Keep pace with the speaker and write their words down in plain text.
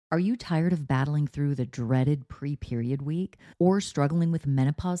Are you tired of battling through the dreaded pre-period week or struggling with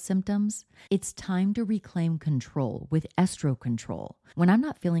menopause symptoms? It's time to reclaim control with Estro Control. When I'm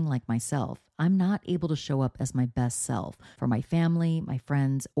not feeling like myself, I'm not able to show up as my best self for my family, my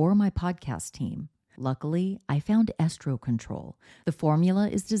friends, or my podcast team. Luckily, I found Estro Control. The formula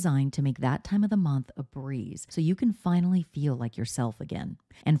is designed to make that time of the month a breeze so you can finally feel like yourself again.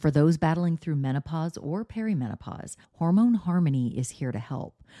 And for those battling through menopause or perimenopause, Hormone Harmony is here to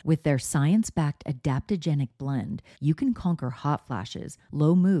help. With their science-backed adaptogenic blend, you can conquer hot flashes,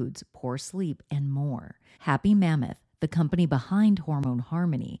 low moods, poor sleep, and more. Happy Mammoth, the company behind Hormone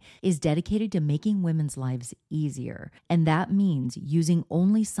Harmony, is dedicated to making women's lives easier, and that means using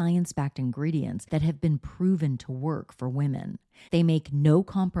only science-backed ingredients that have been proven to work for women. They make no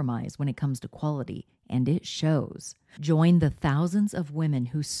compromise when it comes to quality, and it shows. Join the thousands of women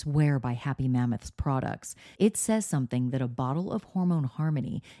who swear by Happy Mammoth's products. It says something that a bottle of Hormone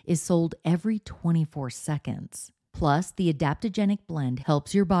Harmony is sold every 24 seconds. Plus, the adaptogenic blend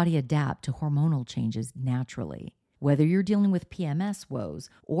helps your body adapt to hormonal changes naturally. Whether you're dealing with PMS woes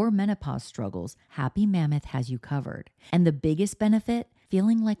or menopause struggles, Happy Mammoth has you covered. And the biggest benefit?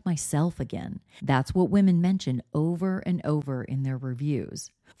 Feeling like myself again. That's what women mention over and over in their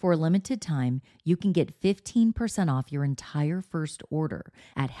reviews. For a limited time, you can get 15% off your entire first order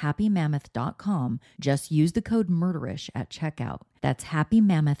at happymammoth.com. Just use the code MURDERISH at checkout. That's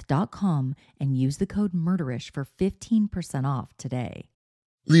happymammoth.com and use the code MURDERISH for 15% off today.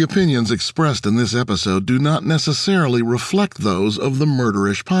 The opinions expressed in this episode do not necessarily reflect those of the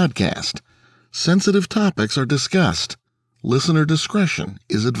Murderish podcast. Sensitive topics are discussed. Listener discretion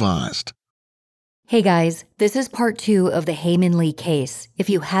is advised. Hey guys, this is part 2 of the Hae Min Lee case. If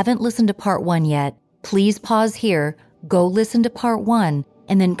you haven't listened to part 1 yet, please pause here, go listen to part 1,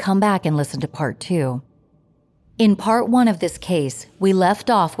 and then come back and listen to part 2. In part 1 of this case, we left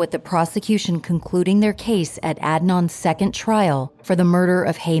off with the prosecution concluding their case at Adnan's second trial for the murder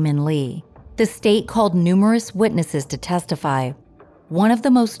of Hae Min Lee. The state called numerous witnesses to testify. One of the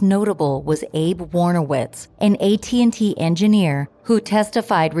most notable was Abe Warnowitz, an AT&T engineer who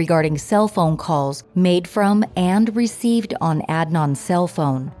testified regarding cell phone calls made from and received on Adnan's cell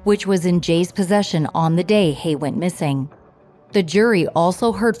phone, which was in Jay's possession on the day Hae went missing. The jury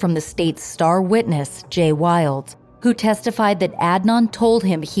also heard from the state's star witness, Jay Wilds, who testified that Adnan told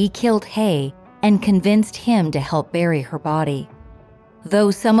him he killed Hae and convinced him to help bury her body.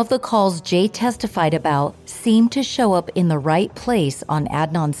 Though some of the calls Jay testified about seemed to show up in the right place on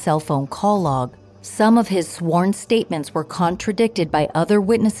Adnan's cell phone call log, some of his sworn statements were contradicted by other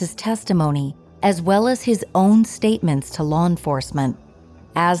witnesses' testimony, as well as his own statements to law enforcement.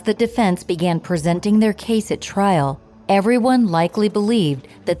 As the defense began presenting their case at trial, everyone likely believed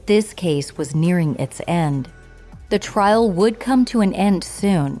that this case was nearing its end. The trial would come to an end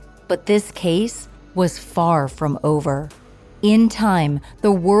soon, but this case was far from over. In time,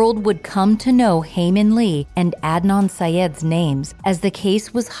 the world would come to know Hae Min Lee and Adnan Syed's names as the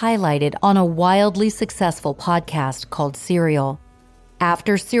case was highlighted on a wildly successful podcast called Serial.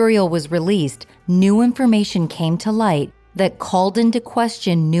 After Serial was released, new information came to light that called into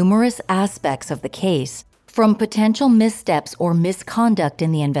question numerous aspects of the case, from potential missteps or misconduct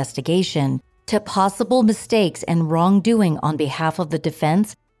in the investigation to possible mistakes and wrongdoing on behalf of the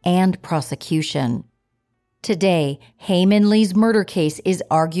defense and prosecution. Today, Hae Min Lee's murder case is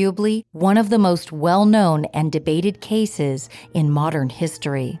arguably one of the most well-known and debated cases in modern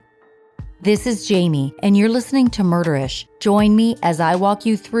history. This is Jamie, and you're listening to Murderish. Join me as I walk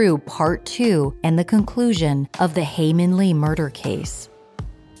you through part 2 and the conclusion of the Hae Min Lee murder case.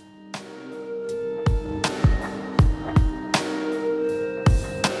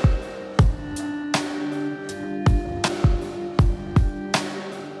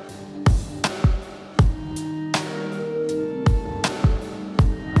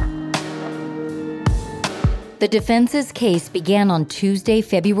 The defense's case began on Tuesday,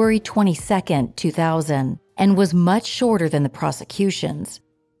 February 22, 2000, and was much shorter than the prosecution's.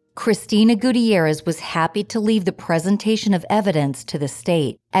 Cristina Gutierrez was happy to leave the presentation of evidence to the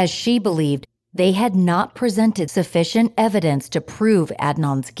state, as she believed they had not presented sufficient evidence to prove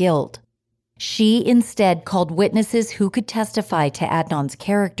Adnan's guilt. She instead called witnesses who could testify to Adnan's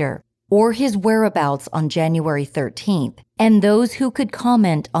character or his whereabouts on January 13th, and those who could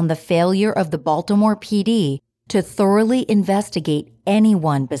comment on the failure of the Baltimore PD to thoroughly investigate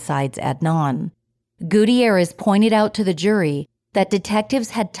anyone besides Adnan. Gutierrez pointed out to the jury that detectives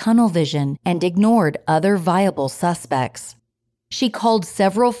had tunnel vision and ignored other viable suspects. She called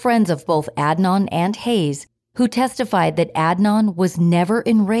several friends of both Adnan and Hae's who testified that Adnan was never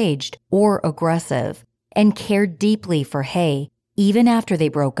enraged or aggressive and cared deeply for Hae, even after they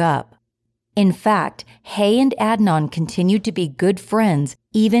broke up. In fact, Hae and Adnan continued to be good friends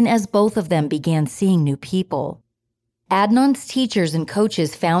even as both of them began seeing new people. Adnan's teachers and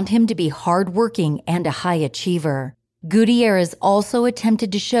coaches found him to be hardworking and a high achiever. Gutierrez also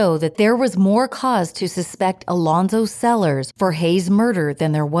attempted to show that there was more cause to suspect Alonzo Sellers for Hae's murder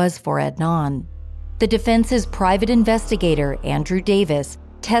than there was for Adnan. The defense's private investigator, Andrew Davis,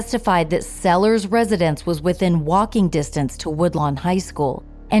 testified that Sellers' residence was within walking distance to Woodlawn High School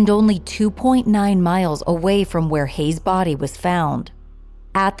and only 2.9 miles away from where Hae's body was found.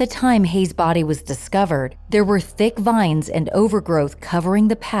 At the time Hae's body was discovered, there were thick vines and overgrowth covering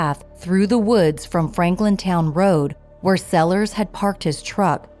the path through the woods from Franklintown Road, where Sellers had parked his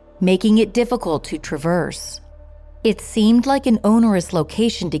truck, making it difficult to traverse. It seemed like an onerous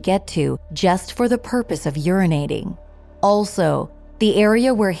location to get to just for the purpose of urinating. Also, the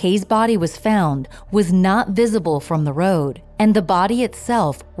area where Hae's body was found was not visible from the road, and the body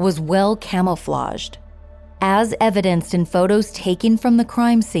itself was well camouflaged. As evidenced in photos taken from the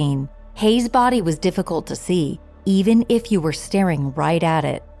crime scene, Hae's body was difficult to see, even if you were staring right at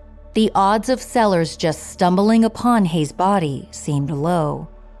it. The odds of Sellers just stumbling upon Hae's body seemed low.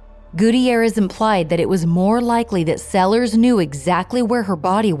 Gutierrez implied that it was more likely that Sellers knew exactly where her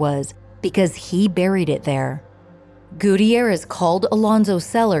body was because he buried it there. Gutierrez called Alonzo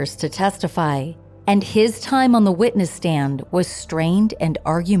Sellers to testify, and his time on the witness stand was strained and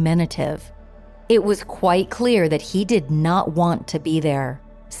argumentative. It was quite clear that he did not want to be there.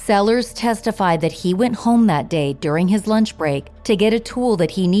 Sellers testified that he went home that day during his lunch break to get a tool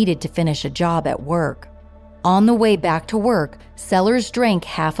that he needed to finish a job at work. On the way back to work, Sellers drank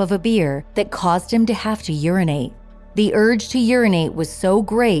half of a beer that caused him to have to urinate. The urge to urinate was so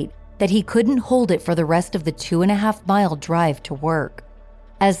great that he couldn't hold it for the rest of the 2.5-mile drive to work.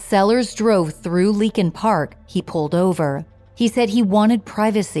 As Sellers drove through Leakin Park, he pulled over. He said he wanted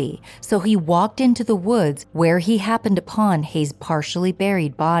privacy, so he walked into the woods where he happened upon Hae's partially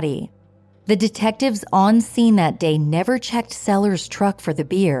buried body. The detectives on scene that day never checked Sellers' truck for the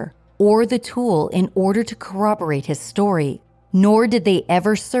beer or the tool in order to corroborate his story, nor did they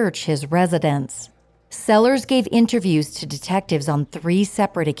ever search his residence. Sellers gave interviews to detectives on 3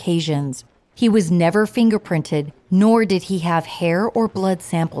 separate occasions. He was never fingerprinted, nor did he have hair or blood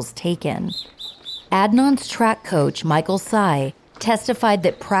samples taken. Adnan's track coach, Michael Tsai, testified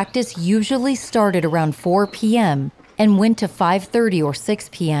that practice usually started around 4 p.m. and went to 5:30 or 6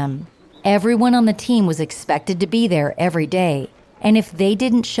 p.m. Everyone on the team was expected to be there every day, and if they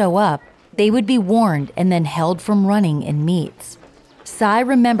didn't show up, they would be warned and then held from running in meets. Tsai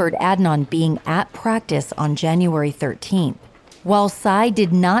remembered Adnan being at practice on January 13th. While Tsai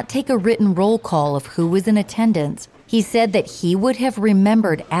did not take a written roll call of who was in attendance, he said that he would have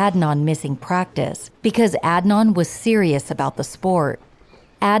remembered Adnan missing practice because Adnan was serious about the sport.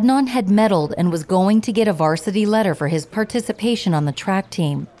 Adnan had medaled and was going to get a varsity letter for his participation on the track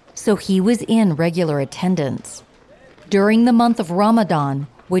team, so he was in regular attendance. During the month of Ramadan,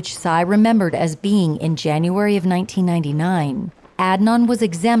 which Tsai remembered as being in January of 1999, Adnan was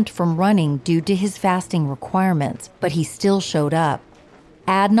exempt from running due to his fasting requirements, but he still showed up.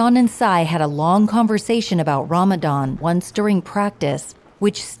 Adnan and Tsai had a long conversation about Ramadan once during practice,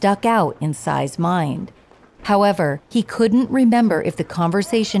 which stuck out in Tsai's mind. However, he couldn't remember if the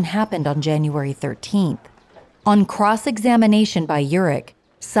conversation happened on January 13th. On cross-examination by Urich,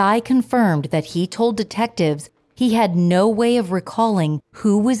 Tsai confirmed that he told detectives he had no way of recalling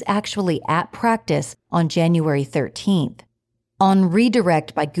who was actually at practice on January 13th. On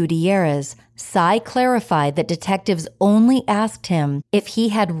redirect by Gutierrez, Tsai clarified that detectives only asked him if he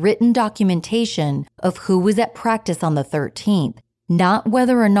had written documentation of who was at practice on the 13th, not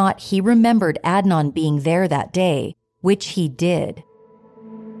whether or not he remembered Adnan being there that day, which he did.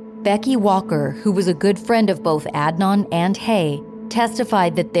 Becky Walker, who was a good friend of both Adnan and Hae,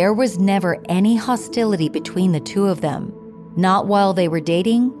 testified that there was never any hostility between the two of them, not while they were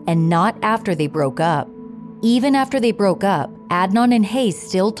dating and not after they broke up. Even after they broke up, Adnan and Hae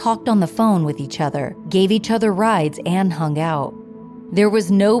still talked on the phone with each other, gave each other rides, and hung out. There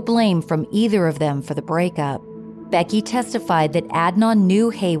was no blame from either of them for the breakup. Becky testified that Adnan knew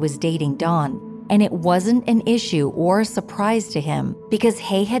Hae was dating Dawn, and it wasn't an issue or a surprise to him because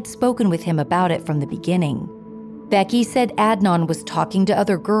Hae had spoken with him about it from the beginning. Becky said Adnan was talking to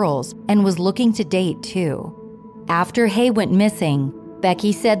other girls and was looking to date too. After Hae went missing,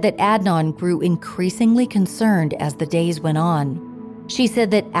 Becky said that Adnan grew increasingly concerned as the days went on. She said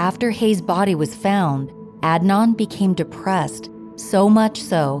that after Hae's body was found, Adnan became depressed, so much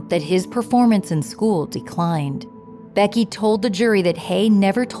so that his performance in school declined. Becky told the jury that Hae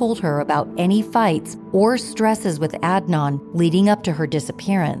never told her about any fights or stresses with Adnan leading up to her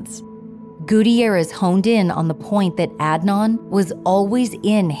disappearance. Gutierrez honed in on the point that Adnan was always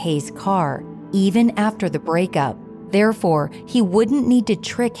in Hae's car, even after the breakup. Therefore, he wouldn't need to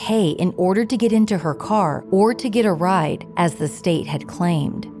trick Hae in order to get into her car or to get a ride, as the state had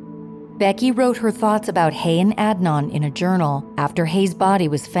claimed. Becky wrote her thoughts about Hae and Adnan in a journal after Hae's body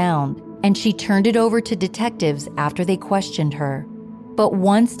was found, and she turned it over to detectives after they questioned her. But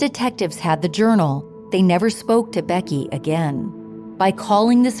once detectives had the journal, they never spoke to Becky again. By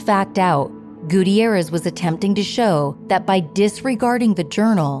calling this fact out, Gutierrez was attempting to show that by disregarding the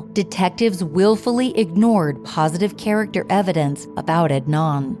journal, detectives willfully ignored positive character evidence about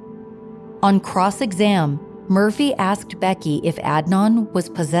Adnan. On cross-exam, Murphy asked Becky if Adnan was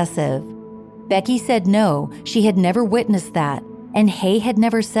possessive. Becky said no, she had never witnessed that, and Hae had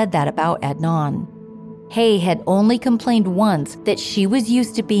never said that about Adnan. Hae had only complained once that she was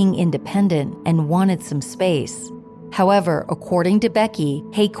used to being independent and wanted some space. However, according to Becky,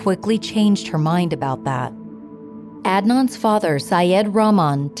 Hae quickly changed her mind about that. Adnan's father, Syed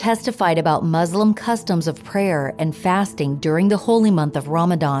Rahman, testified about Muslim customs of prayer and fasting during the holy month of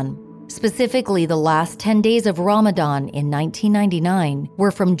Ramadan. Specifically, the last 10 days of Ramadan in 1999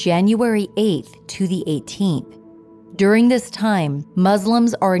 were from January 8th to the 18th. During this time,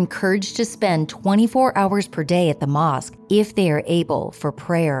 Muslims are encouraged to spend 24 hours per day at the mosque if they are able for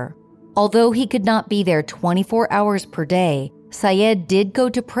prayer. Although he could not be there 24 hours per day, Syed did go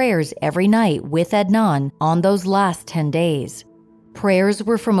to prayers every night with Adnan on those last 10 days. Prayers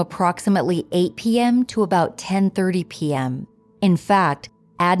were from approximately 8 p.m. to about 10:30 p.m. In fact,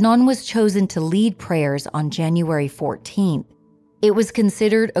 Adnan was chosen to lead prayers on January 14th. It was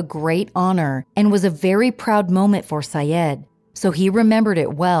considered a great honor and was a very proud moment for Syed, so he remembered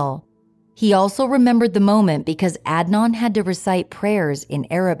it well. He also remembered the moment because Adnan had to recite prayers in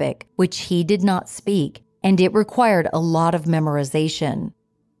Arabic, which he did not speak, and it required a lot of memorization.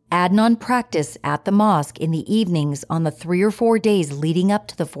 Adnan practiced at the mosque in the evenings on the 3 or 4 days leading up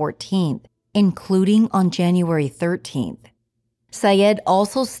to the 14th, including on January 13th. Syed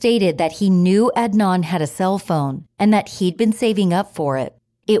also stated that he knew Adnan had a cell phone and that he'd been saving up for it.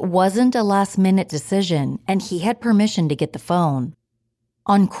 It wasn't a last-minute decision, and he had permission to get the phone.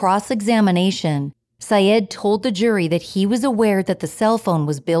 On cross-examination, Syed told the jury that he was aware that the cell phone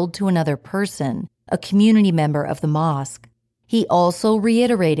was billed to another person, a community member of the mosque. He also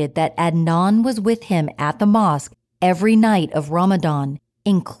reiterated that Adnan was with him at the mosque every night of Ramadan,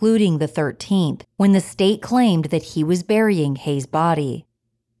 including the 13th, when the state claimed that he was burying Hae's body.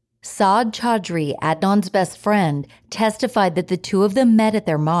 Saad Chaudhry, Adnan's best friend, testified that the two of them met at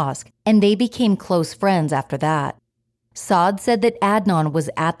their mosque, and they became close friends after that. Saad said that Adnan was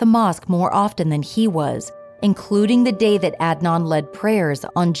at the mosque more often than he was, including the day that Adnan led prayers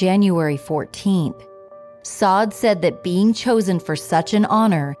on January 14th. Saad said that being chosen for such an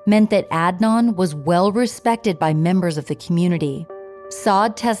honor meant that Adnan was well respected by members of the community.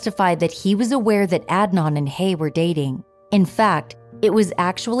 Saad testified that he was aware that Adnan and Hae were dating. In fact, it was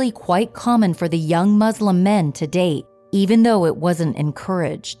actually quite common for the young Muslim men to date, even though it wasn't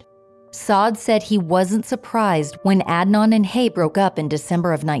encouraged. Saad said he wasn't surprised when Adnan and Hae broke up in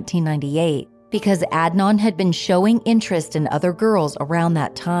December of 1998 because Adnan had been showing interest in other girls around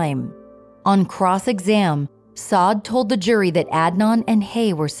that time. On cross-exam, Saad told the jury that Adnan and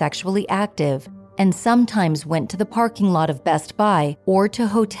Hae were sexually active and sometimes went to the parking lot of Best Buy or to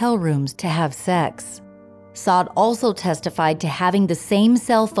hotel rooms to have sex. Saad also testified to having the same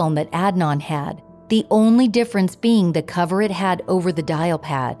cell phone that Adnan had, the only difference being the cover it had over the dial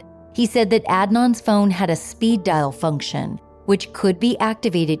pad. He said that Adnan's phone had a speed dial function, which could be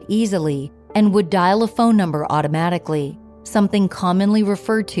activated easily and would dial a phone number automatically, something commonly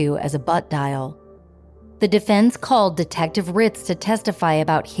referred to as a butt dial. The defense called Detective Ritz to testify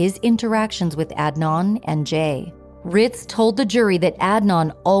about his interactions with Adnan and Jay. Ritz told the jury that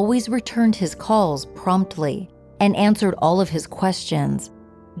Adnan always returned his calls promptly and answered all of his questions.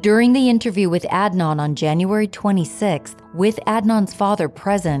 During the interview with Adnan on January 26th, with Adnan's father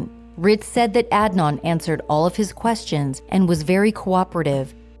present, Ritz said that Adnan answered all of his questions and was very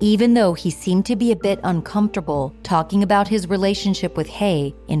cooperative, even though he seemed to be a bit uncomfortable talking about his relationship with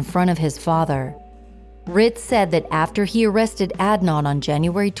Hae in front of his father. Ritz said that after he arrested Adnan on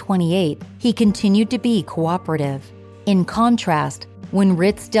January 28th, he continued to be cooperative. In contrast, when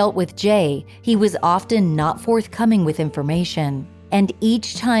Ritz dealt with Jay, he was often not forthcoming with information, and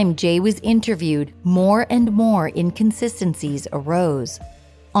each time Jay was interviewed, more and more inconsistencies arose.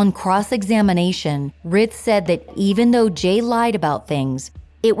 On cross-examination, Ritz said that even though Jay lied about things,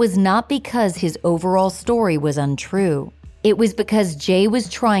 It was not because his overall story was untrue. It was because Jay was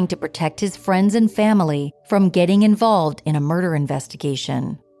trying to protect his friends and family from getting involved in a murder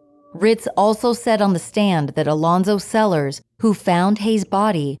investigation. Ritz also said on the stand that Alonzo Sellers, who found Hae's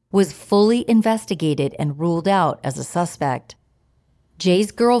body, was fully investigated and ruled out as a suspect.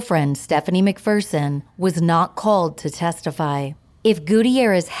 Jay's girlfriend, Stephanie McPherson, was not called to testify. If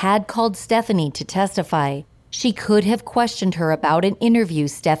Gutierrez had called Stephanie to testify, she could have questioned her about an interview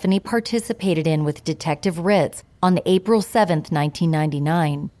Stephanie participated in with Detective Ritz on April 7,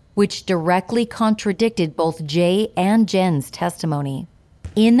 1999, which directly contradicted both Jay and Jen's testimony.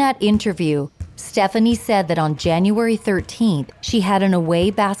 In that interview, Stephanie said that on January 13th, she had an away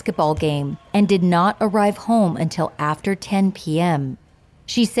basketball game and did not arrive home until after 10 p.m.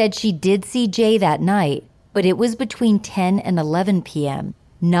 She said she did see Jay that night, but it was between 10 and 11 p.m.,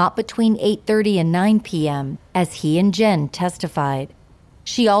 not between 8:30 and 9 p.m., as he and Jen testified.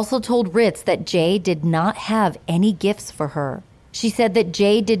 She also told Ritz that Jay did not have any gifts for her. She said that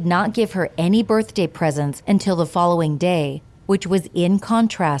Jay did not give her any birthday presents until the following day, which was in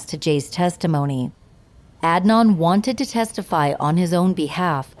contrast to Jay's testimony. Adnan wanted to testify on his own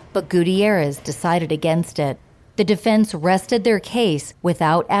behalf, but Gutierrez decided against it. The defense rested their case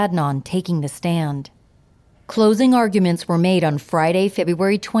without Adnan taking the stand. Closing arguments were made on Friday,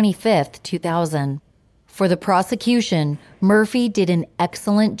 February 25, 2000. For the prosecution, Murphy did an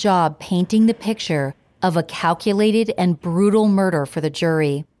excellent job painting the picture of a calculated and brutal murder for the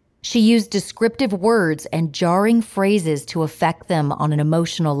jury. She used descriptive words and jarring phrases to affect them on an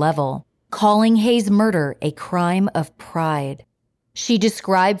emotional level, calling Hae's murder a crime of pride. She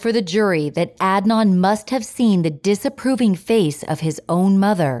described for the jury that Adnan must have seen the disapproving face of his own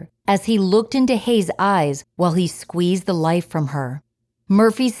mother as he looked into Hae's eyes while he squeezed the life from her.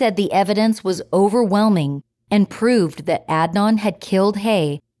 Murphy said the evidence was overwhelming and proved that Adnan had killed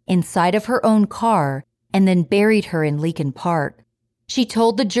Hae inside of her own car and then buried her in Leakin Park. She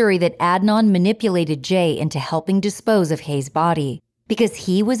told the jury that Adnan manipulated Jay into helping dispose of Hae's body because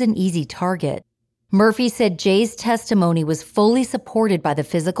he was an easy target. Murphy said Jay's testimony was fully supported by the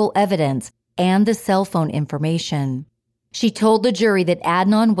physical evidence and the cell phone information. She told the jury that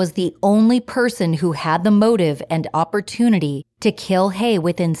Adnan was the only person who had the motive and opportunity to kill Hae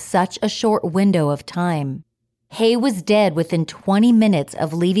within such a short window of time. Hae was dead within 20 minutes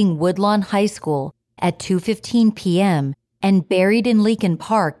of leaving Woodlawn High School at 2:15 p.m. and buried in Leakin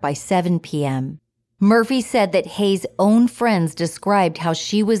Park by 7 p.m. Murphy said that Hae's own friends described how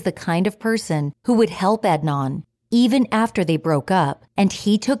she was the kind of person who would help Adnan, even after they broke up, and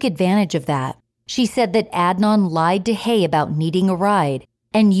he took advantage of that. She said that Adnan lied to Hae about needing a ride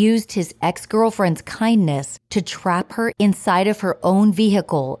and used his ex-girlfriend's kindness to trap her inside of her own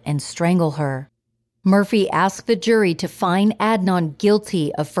vehicle and strangle her. Murphy asked the jury to find Adnan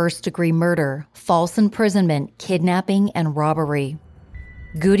guilty of first-degree murder, false imprisonment, kidnapping, and robbery.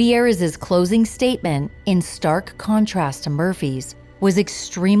 Gutierrez's closing statement, in stark contrast to Murphy's, was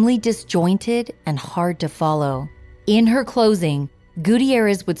extremely disjointed and hard to follow. In her closing,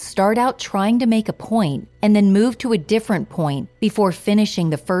 Gutierrez would start out trying to make a point and then move to a different point before finishing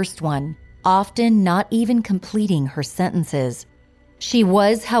the first one, often not even completing her sentences. She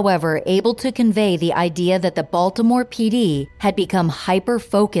was, however, able to convey the idea that the Baltimore PD had become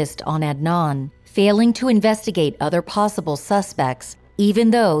hyper-focused on Adnan, failing to investigate other possible suspects,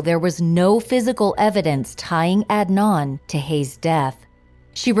 even though there was no physical evidence tying Adnan to Hae's death.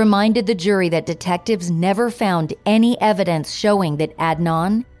 She reminded the jury that detectives never found any evidence showing that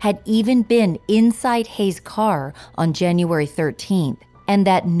Adnan had even been inside Hae's car on January 13th, and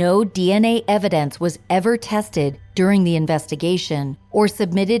that no DNA evidence was ever tested during the investigation or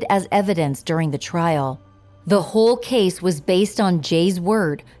submitted as evidence during the trial. The whole case was based on Jay's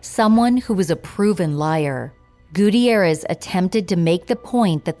word, someone who was a proven liar. Gutierrez attempted to make the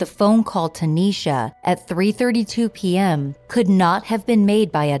point that the phone call to Nisha at 3:32 p.m. could not have been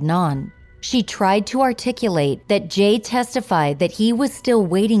made by Adnan. She tried to articulate that Jay testified that he was still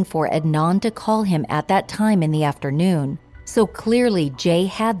waiting for Adnan to call him at that time in the afternoon, so clearly Jay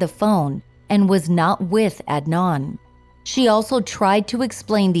had the phone and was not with Adnan. She also tried to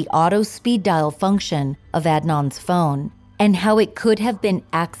explain the auto speed dial function of Adnan's phone and how it could have been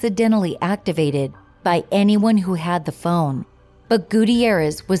accidentally activated by anyone who had the phone. But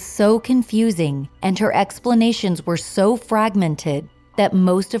Gutierrez was so confusing and her explanations were so fragmented that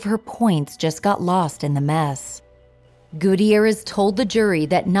most of her points just got lost in the mess. Gutierrez told the jury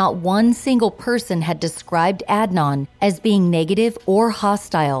that not one single person had described Adnan as being negative or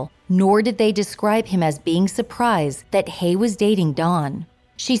hostile, nor did they describe him as being surprised that Hae was dating Dawn.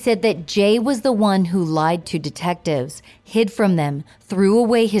 She said that Jay was the one who lied to detectives, hid from them, threw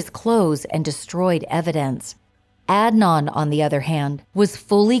away his clothes, and destroyed evidence. Adnan, on the other hand, was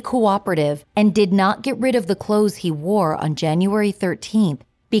fully cooperative and did not get rid of the clothes he wore on January 13th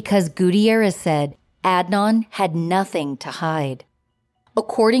because Gutierrez said Adnan had nothing to hide.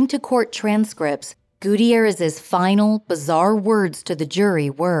 According to court transcripts, Gutierrez's final, bizarre words to the jury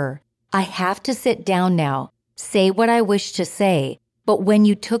were, "I have to sit down now, say what I wish to say, but when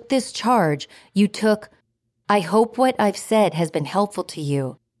you took this charge, I hope what I've said has been helpful to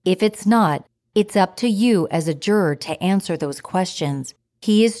you. If it's not, it's up to you as a juror to answer those questions.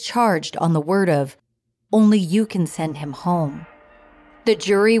 He is charged on the word of, only you can send him home." The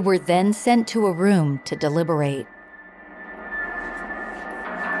jury were then sent to a room to deliberate.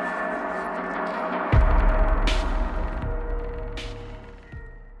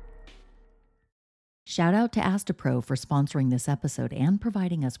 Shout out to Astapro for sponsoring this episode and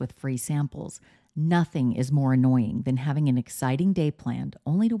providing us with free samples. Nothing is more annoying than having an exciting day planned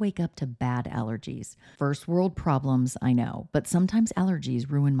only to wake up to bad allergies. First world problems, I know, but sometimes allergies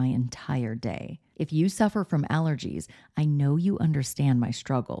ruin my entire day. If you suffer from allergies, I know you understand my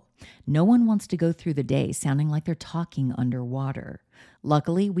struggle. No one wants to go through the day sounding like they're talking underwater.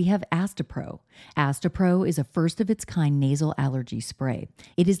 Luckily, we have Astapro. Astapro is a first-of-its-kind nasal allergy spray.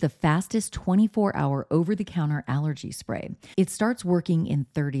 It is the fastest 24-hour over-the-counter allergy spray. It starts working in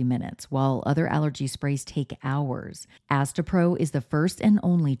 30 minutes, while other allergy sprays take hours. Astapro is the first and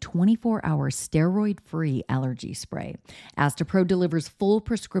only 24-hour steroid-free allergy spray. Astapro delivers full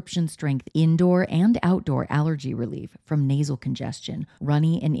prescription-strength indoor and outdoor allergy relief from nasal congestion,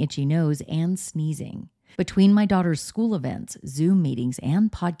 runny and itchy nose, and sneezing. Between my daughter's school events, Zoom meetings,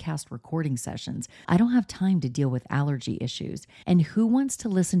 and podcast recording sessions, I don't have time to deal with allergy issues. And who wants to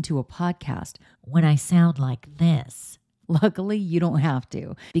listen to a podcast when I sound like this? Luckily, you don't have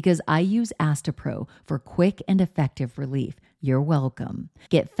to, because I use Astapro for quick and effective relief. You're welcome.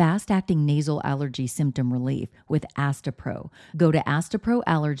 Get fast-acting nasal allergy symptom relief with Astapro. Go to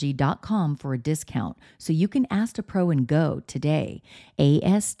astaproallergy.com for a discount so you can Astapro and go today.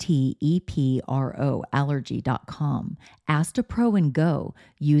 ASTEPRO allergy.com. Astapro and go.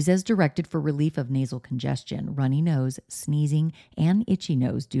 Use as directed for relief of nasal congestion, runny nose, sneezing, and itchy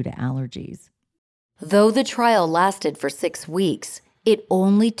nose due to allergies. Though the trial lasted for 6 weeks, it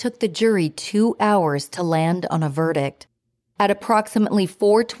only took the jury 2 hours to land on a verdict. At approximately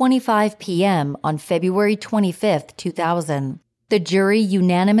 4:25 p.m. on February 25, 2000, the jury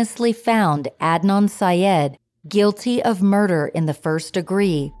unanimously found Adnan Syed guilty of murder in the first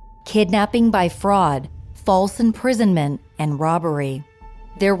degree, kidnapping by fraud, false imprisonment, and robbery.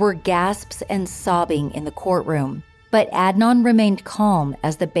 There were gasps and sobbing in the courtroom, but Adnan remained calm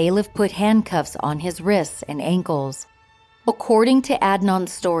as the bailiff put handcuffs on his wrists and ankles. According to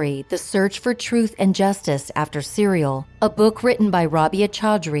Adnan's story, The Search for Truth and Justice After Serial, a book written by Rabia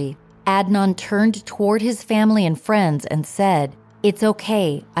Chaudhry, Adnan turned toward his family and friends and said, "It's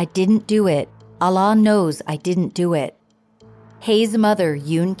okay, I didn't do it. Allah knows I didn't do it." Hae's mother,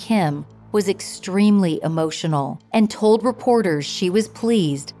 Yoon Kim, was extremely emotional and told reporters she was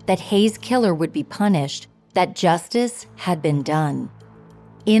pleased that Hae's killer would be punished, that justice had been done.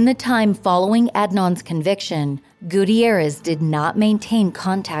 In the time following Adnan's conviction, Gutierrez did not maintain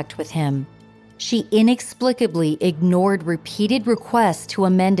contact with him. She inexplicably ignored repeated requests to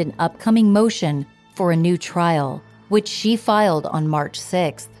amend an upcoming motion for a new trial, which she filed on March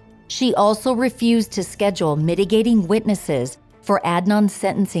 6th. She also refused to schedule mitigating witnesses for Adnan's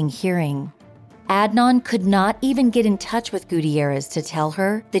sentencing hearing. Adnan could not even get in touch with Gutierrez to tell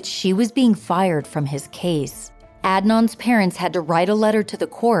her that she was being fired from his case. Adnan's parents had to write a letter to the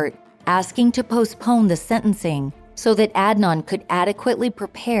court asking to postpone the sentencing so that Adnan could adequately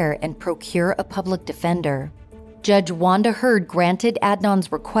prepare and procure a public defender. Judge Wanda Hurd granted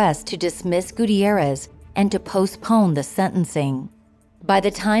Adnan's request to dismiss Gutierrez and to postpone the sentencing. By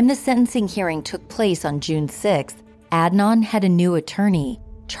the time the sentencing hearing took place on June 6th, Adnan had a new attorney,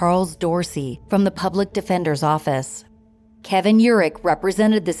 Charles Dorsey, from the public defender's office. Kevin Urich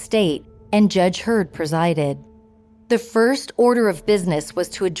represented the state, and Judge Hurd presided. The first order of business was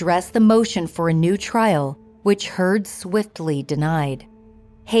to address the motion for a new trial, which Hurd swiftly denied.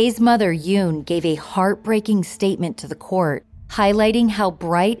 Hae's mother, Yoon, gave a heartbreaking statement to the court, highlighting how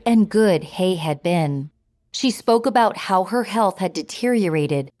bright and good Hae had been. She spoke about how her health had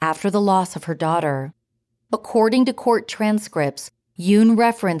deteriorated after the loss of her daughter. According to court transcripts, Yoon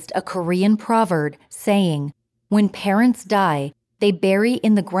referenced a Korean proverb saying, "When parents die, they bury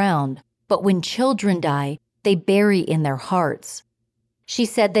in the ground, but when children die, they bury in their hearts." She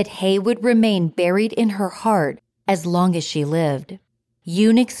said that Hae would remain buried in her heart as long as she lived.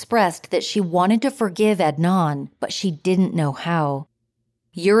 Yoon expressed that she wanted to forgive Adnan, but she didn't know how.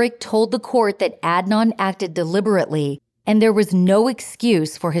 Yurik told the court that Adnan acted deliberately and there was no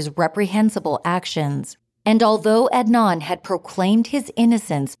excuse for his reprehensible actions. And although Adnan had proclaimed his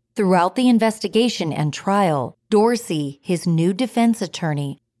innocence throughout the investigation and trial, Dorsey, his new defense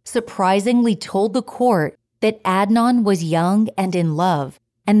attorney, surprisingly told the court that Adnan was young and in love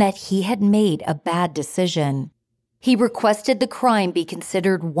and that he had made a bad decision. He requested the crime be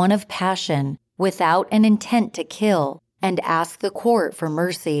considered one of passion without an intent to kill and asked the court for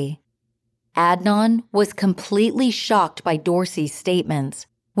mercy. Adnan was completely shocked by Dorsey's statements.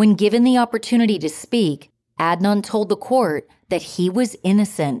 When given the opportunity to speak, Adnan told the court that he was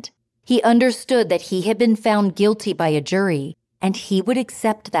innocent. He understood that he had been found guilty by a jury, and he would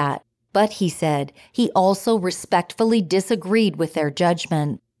accept that. But, he said, he also respectfully disagreed with their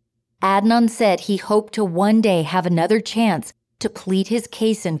judgment. Adnan said he hoped to one day have another chance to plead his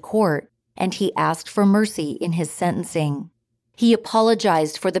case in court, and he asked for mercy in his sentencing. He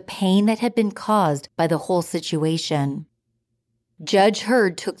apologized for the pain that had been caused by the whole situation. Judge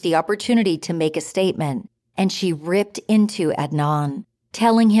Heard took the opportunity to make a statement, and she ripped into Adnan,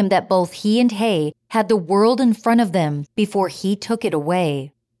 telling him that both he and Hae had the world in front of them before he took it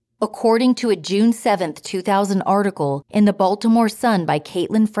away. According to a June 7, 2000 article in the Baltimore Sun by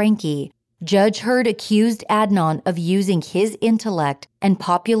Caitlin Frankie, Judge Heard accused Adnan of using his intellect and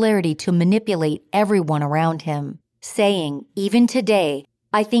popularity to manipulate everyone around him, saying, "Even today,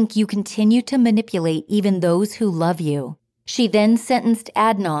 I think you continue to manipulate even those who love you." She then sentenced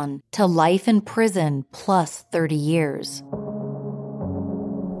Adnan to life in prison plus 30 years.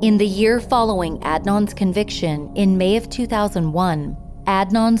 In the year following Adnan's conviction, in May of 2001,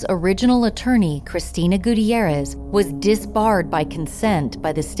 Adnan's original attorney, Cristina Gutierrez, was disbarred by consent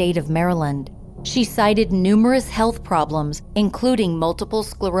by the state of Maryland. She cited numerous health problems, including multiple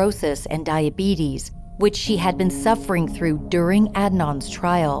sclerosis and diabetes, which she had been suffering through during Adnan's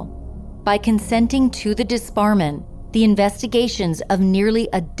trial. By consenting to the disbarment, the investigations of nearly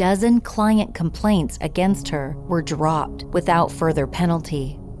a dozen client complaints against her were dropped without further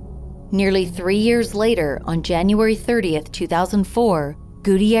penalty. Nearly 3 years later, on January 30th, 2004,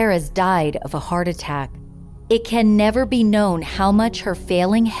 Gutierrez died of a heart attack. It can never be known how much her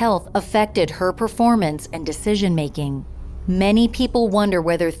failing health affected her performance and decision-making. Many people wonder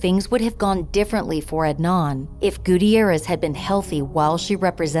whether things would have gone differently for Adnan if Gutierrez had been healthy while she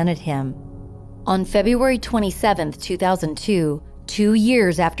represented him. On February 27, 2002, 2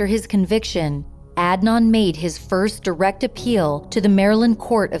 years after his conviction, Adnan made his first direct appeal to the Maryland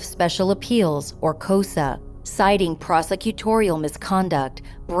Court of Special Appeals, or COSA, citing prosecutorial misconduct,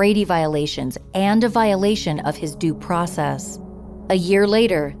 Brady violations, and a violation of his due process. A year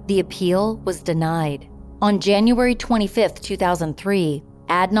later, the appeal was denied. On January 25, 2003,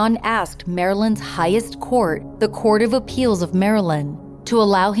 Adnan asked Maryland's highest court, the Court of Appeals of Maryland, to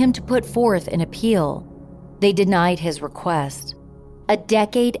allow him to put forth an appeal. They denied his request. A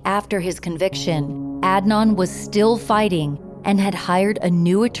decade after his conviction, Adnan was still fighting and had hired a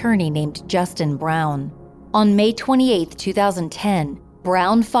new attorney named Justin Brown. On May 28, 2010,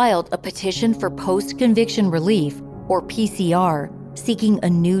 Brown filed a petition for post-conviction relief, or PCR, seeking a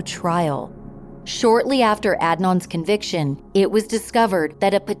new trial. Shortly after Adnan's conviction, it was discovered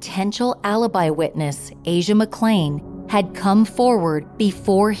that a potential alibi witness, Asia McClain, had come forward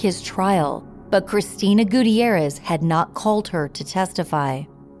before his trial, but Cristina Gutierrez had not called her to testify.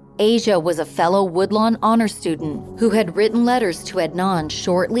 Asia was a fellow Woodlawn honor student who had written letters to Adnan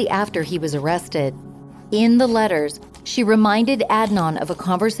shortly after he was arrested. In the letters, she reminded Adnan of a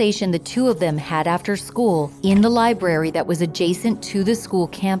conversation the two of them had after school in the library that was adjacent to the school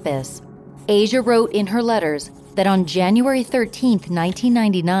campus. Asia wrote in her letters that on January 13,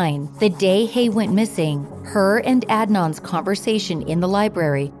 1999, the day Hae went missing, her and Adnan's conversation in the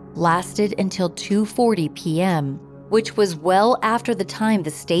library lasted until 2:40 p.m., which was well after the time the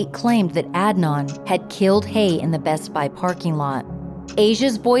state claimed that Adnan had killed Hae in the Best Buy parking lot.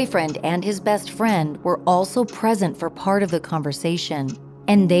 Asia's boyfriend and his best friend were also present for part of the conversation,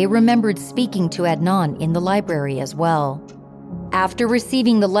 and they remembered speaking to Adnan in the library as well. After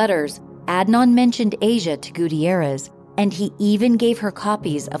receiving the letters, Adnan mentioned Asia to Gutierrez, and he even gave her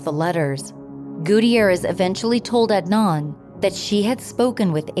copies of the letters. Gutierrez eventually told Adnan that she had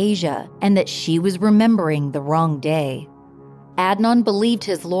spoken with Asia and that she was remembering the wrong day. Adnan believed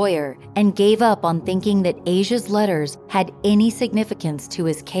his lawyer and gave up on thinking that Asia's letters had any significance to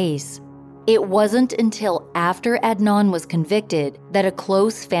his case. It wasn't until after Adnan was convicted that a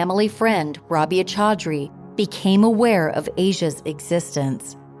close family friend, Rabia Chaudhry, became aware of Asia's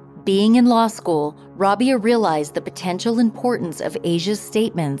existence. Being in law school, Rabia realized the potential importance of Asia's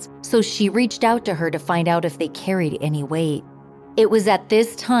statements, so she reached out to her to find out if they carried any weight. It was at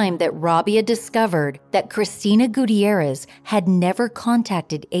this time that Rabia discovered that Cristina Gutierrez had never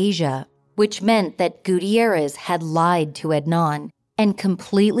contacted Asia, which meant that Gutierrez had lied to Adnan and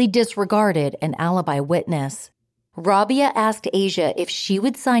completely disregarded an alibi witness. Rabia asked Asia if she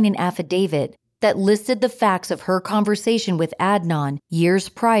would sign an affidavit that listed the facts of her conversation with Adnan years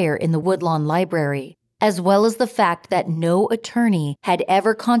prior in the Woodlawn Library, as well as the fact that no attorney had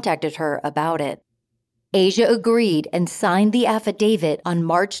ever contacted her about it. Asia agreed and signed the affidavit on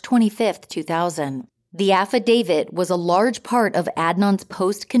March 25, 2000. The affidavit was a large part of Adnan's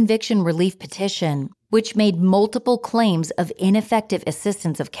post-conviction relief petition, which made multiple claims of ineffective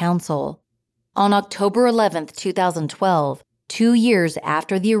assistance of counsel. On October 11, 2012, 2 years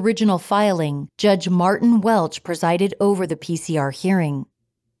after the original filing, Judge Martin Welch presided over the PCR hearing.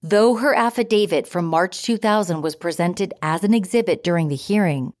 Though her affidavit from March 2000 was presented as an exhibit during the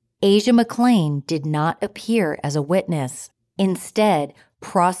hearing, Asia McClain did not appear as a witness. Instead,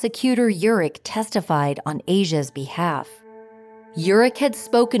 Prosecutor Urich testified on Asia's behalf. Urich had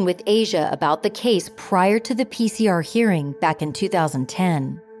spoken with Asia about the case prior to the PCR hearing back in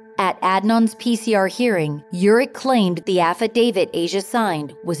 2010. At Adnan's PCR hearing, Urich claimed the affidavit Asia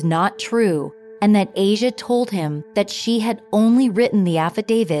signed was not true and that Asia told him that she had only written the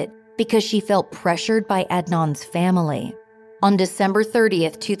affidavit because she felt pressured by Adnan's family. On December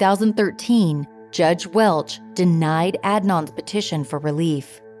 30, 2013, Judge Welch denied Adnan's petition for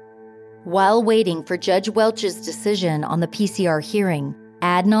relief. While waiting for Judge Welch's decision on the PCR hearing,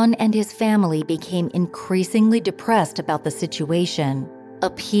 Adnan and his family became increasingly depressed about the situation.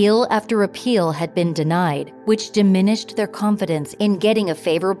 Appeal after appeal had been denied, which diminished their confidence in getting a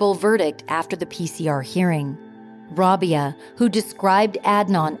favorable verdict after the PCR hearing. Rabia, who described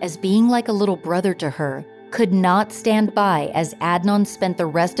Adnan as being like a little brother to her, could not stand by as Adnan spent the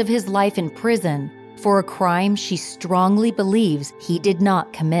rest of his life in prison for a crime she strongly believes he did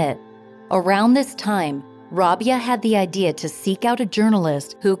not commit. Around this time, Rabia had the idea to seek out a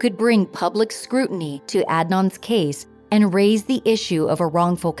journalist who could bring public scrutiny to Adnan's case and raise the issue of a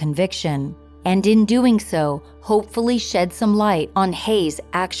wrongful conviction, and in doing so, hopefully shed some light on Hae's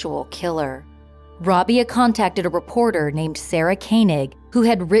actual killer. Rabia contacted a reporter named Sarah Koenig, who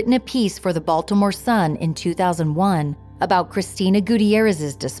had written a piece for the Baltimore Sun in 2001 about Cristina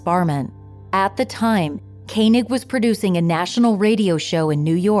Gutierrez's disbarment. At the time, Koenig was producing a national radio show in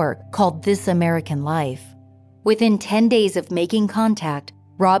New York called This American Life. Within 10 days of making contact,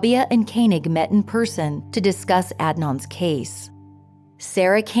 Rabia and Koenig met in person to discuss Adnan's case.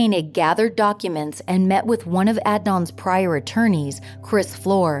 Sarah Koenig gathered documents and met with one of Adnan's prior attorneys, Chris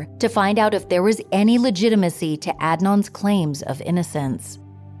Floor, to find out if there was any legitimacy to Adnan's claims of innocence.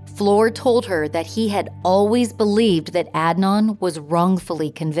 Floor told her that he had always believed that Adnan was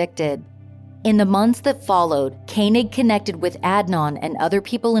wrongfully convicted. In the months that followed, Koenig connected with Adnan and other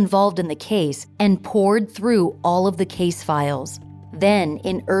people involved in the case and poured through all of the case files. Then,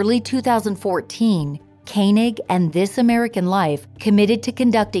 in early 2014, Koenig and This American Life committed to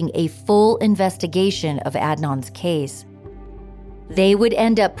conducting a full investigation of Adnan's case. They would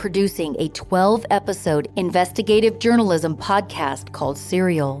end up producing a 12-episode investigative journalism podcast called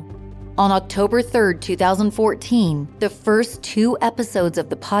Serial. On October 3, 2014, the first 2 episodes of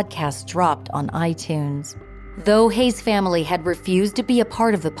the podcast dropped on iTunes. Though Hae's family had refused to be a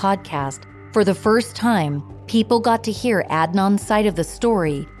part of the podcast, for the first time, people got to hear Adnan's side of the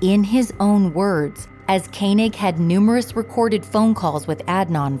story in his own words, as Koenig had numerous recorded phone calls with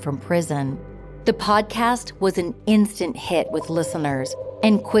Adnan from prison. The podcast was an instant hit with listeners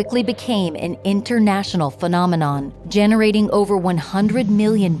and quickly became an international phenomenon, generating over 100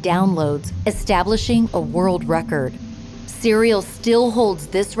 million downloads, establishing a world record. Serial still holds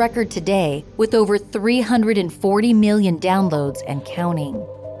this record today with over 340 million downloads and counting.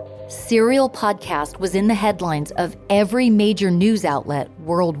 Serial podcast was in the headlines of every major news outlet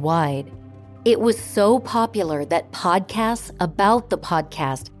worldwide. It was so popular that podcasts about the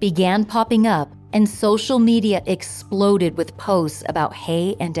podcast began popping up and social media exploded with posts about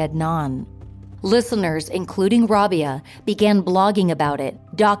Hae and Adnan. Listeners, including Rabia, began blogging about it,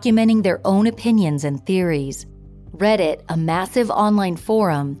 documenting their own opinions and theories. Reddit, a massive online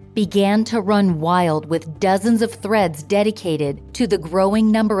forum, began to run wild with dozens of threads dedicated to the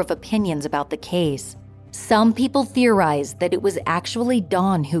growing number of opinions about the case. Some people theorized that it was actually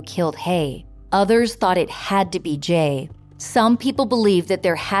Dawn who killed Hae. Others thought it had to be Jay. Some people believed that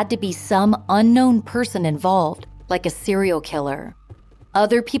there had to be some unknown person involved, like a serial killer.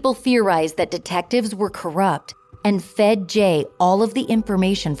 Other people theorized that detectives were corrupt, and fed Jay all of the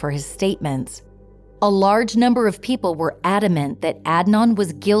information for his statements. A large number of people were adamant that Adnan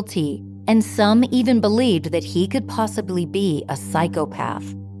was guilty, and some even believed that he could possibly be a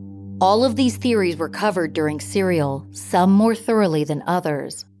psychopath. All of these theories were covered during Serial, some more thoroughly than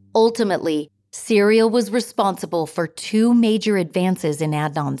others. Ultimately, Serial was responsible for two major advances in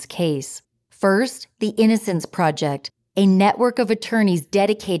Adnan's case. First, the Innocence Project, a network of attorneys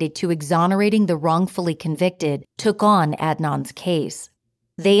dedicated to exonerating the wrongfully convicted, took on Adnan's case.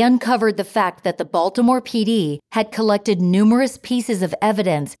 They uncovered the fact that the Baltimore PD had collected numerous pieces of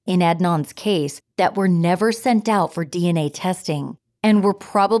evidence in Adnan's case that were never sent out for DNA testing and were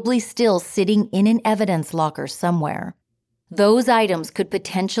probably still sitting in an evidence locker somewhere. Those items could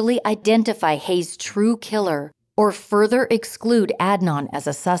potentially identify Hae's true killer or further exclude Adnan as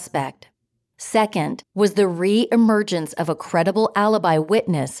a suspect. Second was the re-emergence of a credible alibi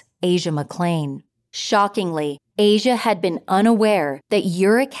witness, Asia McClain. Shockingly, Asia had been unaware that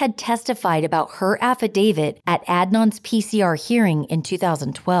Urich had testified about her affidavit at Adnan's PCR hearing in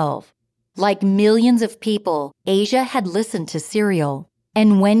 2012. Like millions of people, Asia had listened to Serial,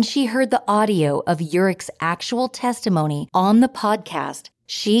 and when she heard the audio of Urich's actual testimony on the podcast,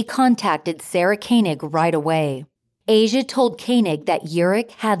 she contacted Sarah Koenig right away. Asia told Koenig that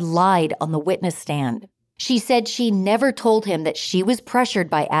Urich had lied on the witness stand. She said she never told him that she was pressured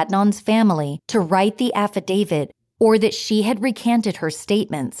by Adnan's family to write the affidavit or that she had recanted her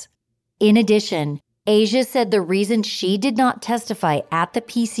statements. In addition, Asia said the reason she did not testify at the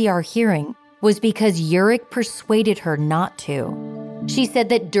PCR hearing was because Urich persuaded her not to. She said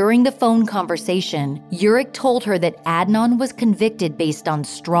that during the phone conversation, Urich told her that Adnan was convicted based on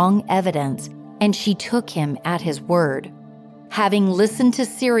strong evidence, and she took him at his word. Having listened to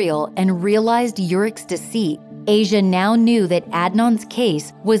Serial and realized Urich's deceit, Asia now knew that Adnan's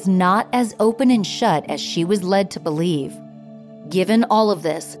case was not as open and shut as she was led to believe. Given all of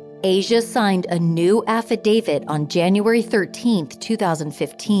this, Asia signed a new affidavit on January 13,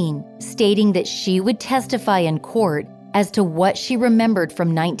 2015, stating that she would testify in court as to what she remembered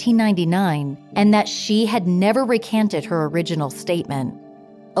from 1999 and that she had never recanted her original statement.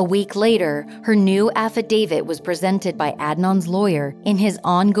 A week later, her new affidavit was presented by Adnan's lawyer in his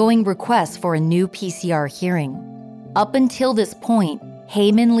ongoing request for a new PCR hearing. Up until this point,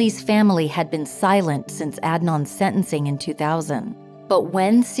 Hae Min Lee's family had been silent since Adnan's sentencing in 2000. But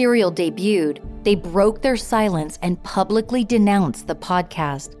when Serial debuted, they broke their silence and publicly denounced the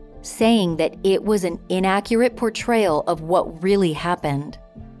podcast, saying that it was an inaccurate portrayal of what really happened.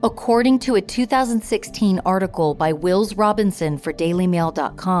 According to a 2016 article by Wills Robinson for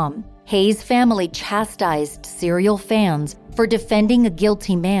DailyMail.com, Hae's family chastised Serial fans for defending a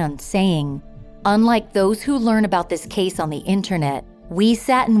guilty man, saying, "Unlike those who learn about this case on the internet, we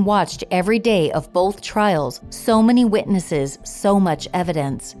sat and watched every day of both trials, so many witnesses, so much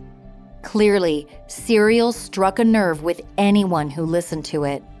evidence." Clearly, Serial struck a nerve with anyone who listened to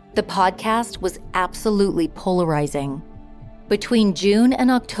it. The podcast was absolutely polarizing. Between June and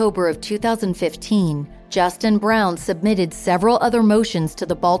October of 2015, Justin Brown submitted several other motions to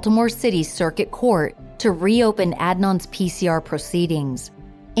the Baltimore City Circuit Court to reopen Adnan's PCR proceedings.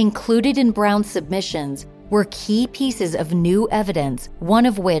 Included in Brown's submissions were key pieces of new evidence, one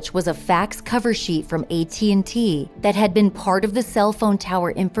of which was a fax cover sheet from AT&T that had been part of the cell phone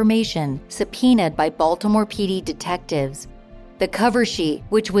tower information subpoenaed by Baltimore PD detectives. The cover sheet,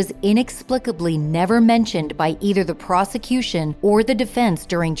 which was inexplicably never mentioned by either the prosecution or the defense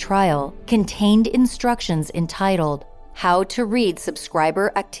during trial, contained instructions entitled "How to Read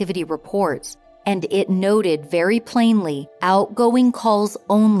Subscriber Activity Reports," and it noted very plainly, outgoing calls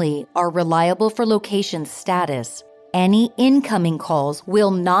only are reliable for location status. Any incoming calls will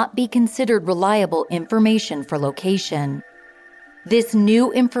not be considered reliable information for location. This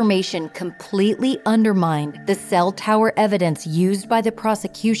new information completely undermined the cell tower evidence used by the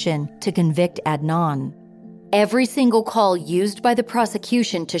prosecution to convict Adnan. Every single call used by the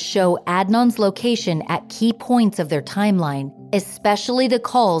prosecution to show Adnan's location at key points of their timeline, especially the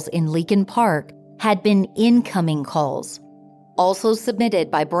calls in Leakin Park, had been incoming calls. Also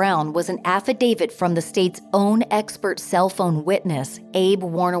submitted by Brown was an affidavit from the state's own expert cell phone witness, Abe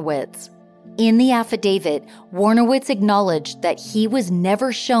Warnowitz. In the affidavit, Warnowitz acknowledged that he was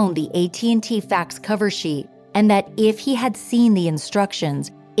never shown the AT&T fax cover sheet and that if he had seen the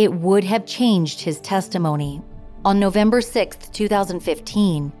instructions, it would have changed his testimony. On November 6,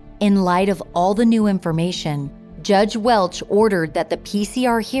 2015, in light of all the new information, Judge Welch ordered that the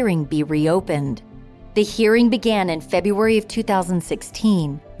PCR hearing be reopened. The hearing began in February of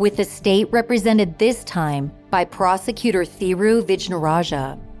 2016, with the state represented this time by prosecutor Thiru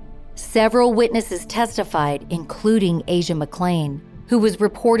Vijnaraja. Several witnesses testified, including Asia McClain, who was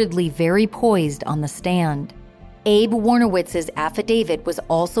reportedly very poised on the stand. Abe Warnowitz's affidavit was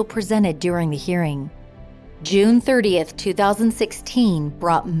also presented during the hearing. June 30th, 2016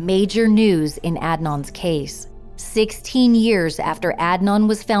 brought major news in Adnan's case. 16 years after Adnan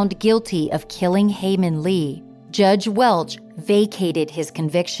was found guilty of killing Hae Min Lee, Judge Welch vacated his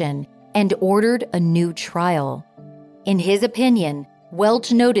conviction and ordered a new trial. In his opinion,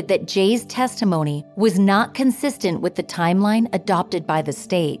 Welch noted that Jay's testimony was not consistent with the timeline adopted by the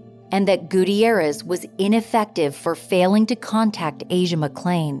state, and that Gutierrez was ineffective for failing to contact Asia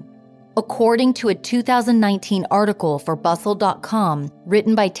McClain. According to a 2019 article for Bustle.com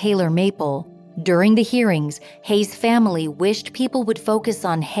written by Taylor Maple, during the hearings, Hae's family wished people would focus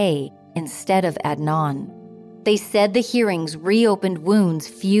on Hae instead of Adnan. They said the hearings reopened wounds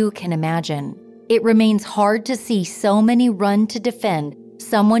few can imagine. It remains hard to see so many run to defend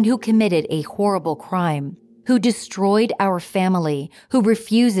someone who committed a horrible crime, who destroyed our family, who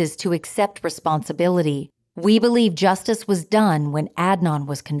refuses to accept responsibility. We believe justice was done when Adnan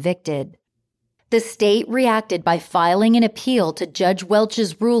was convicted. The state reacted by filing an appeal to Judge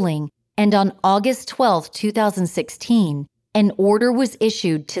Welch's ruling, and on August 12, 2016, an order was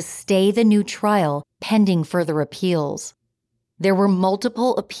issued to stay the new trial pending further appeals. There were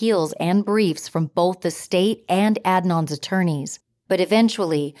multiple appeals and briefs from both the state and Adnan's attorneys, but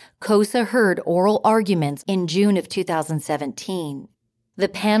eventually, COSA heard oral arguments in June of 2017. The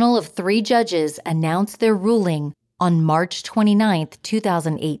panel of 3 judges announced their ruling on March 29,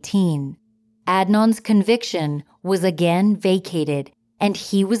 2018. Adnan's conviction was again vacated, and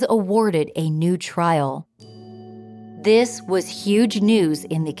he was awarded a new trial. This was huge news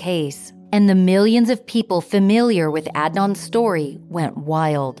in the case, and the millions of people familiar with Adnan's story went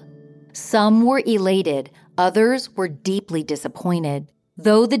wild. Some were elated, others were deeply disappointed.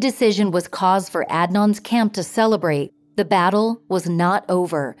 Though the decision was cause for Adnan's camp to celebrate, the battle was not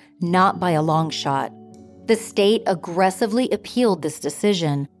over, not by a long shot. The state aggressively appealed this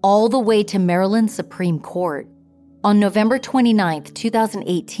decision all the way to Maryland's Supreme Court. On November 29,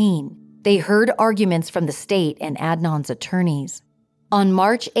 2018, they heard arguments from the state and Adnan's attorneys. On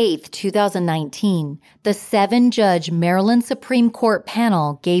March 8, 2019, the 7-judge Maryland Supreme Court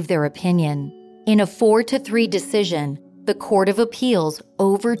panel gave their opinion. In a 4-3 decision, the Court of Appeals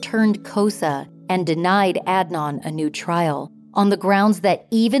overturned COSA and denied Adnan a new trial on the grounds that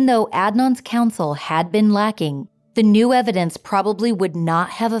even though Adnan's counsel had been lacking, the new evidence probably would not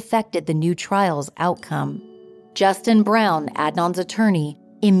have affected the new trial's outcome. Justin Brown, Adnan's attorney,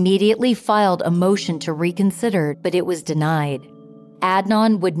 immediately filed a motion to reconsider, but it was denied.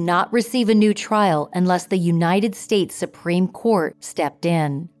 Adnan would not receive a new trial unless the United States Supreme Court stepped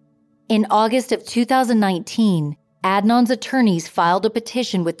in. In August of 2019, Adnan's attorneys filed a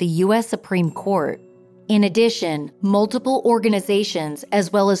petition with the U.S. Supreme Court. In addition, multiple organizations,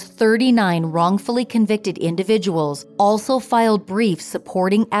 as well as 39 wrongfully convicted individuals, also filed briefs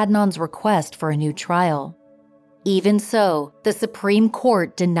supporting Adnan's request for a new trial. Even so, the Supreme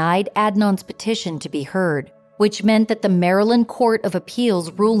Court denied Adnan's petition to be heard, which meant that the Maryland Court of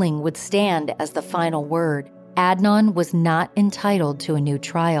Appeals ruling would stand as the final word. Adnan was not entitled to a new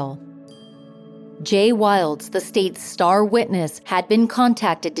trial. Jay Wilds, the state's star witness, had been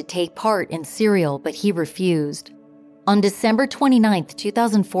contacted to take part in Serial, but he refused. On December 29,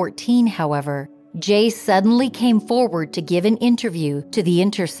 2014, however, Jay suddenly came forward to give an interview to The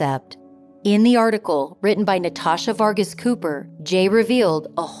Intercept. In the article, written by Natasha Vargas Cooper, Jay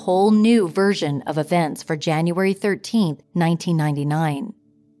revealed a whole new version of events for January 13, 1999.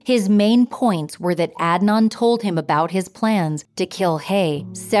 His main points were that Adnan told him about his plans to kill Hae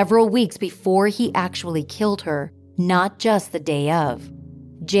several weeks before he actually killed her, not just the day of.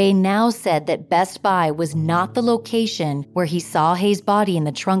 Jay now said that Best Buy was not the location where he saw Hae's body in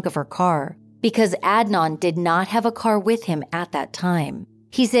the trunk of her car, because Adnan did not have a car with him at that time.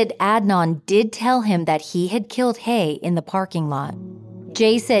 He said Adnan did tell him that he had killed Hae in the parking lot.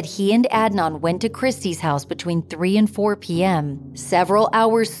 Jay said he and Adnan went to Christie's house between 3 and 4 p.m., several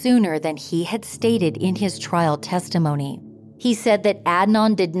hours sooner than he had stated in his trial testimony. He said that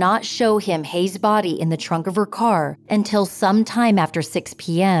Adnan did not show him Hae's body in the trunk of her car until sometime after 6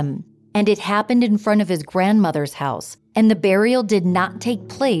 p.m., and it happened in front of his grandmother's house, and the burial did not take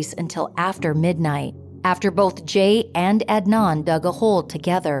place until after midnight, after both Jay and Adnan dug a hole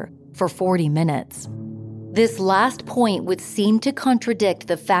together for 40 minutes. This last point would seem to contradict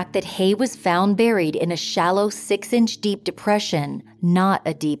the fact that Hae was found buried in a shallow 6-inch deep depression, not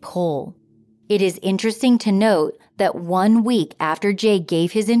a deep hole. It is interesting to note that 1 week after Jay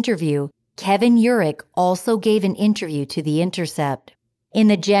gave his interview, Kevin Urich also gave an interview to The Intercept. In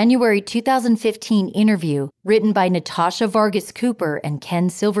the January 2015 interview written by Natasha Vargas Cooper and Ken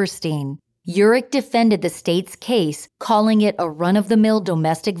Silverstein, Urich defended the state's case, calling it a run-of-the-mill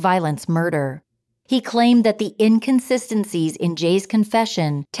domestic violence murder. He claimed that the inconsistencies in Jay's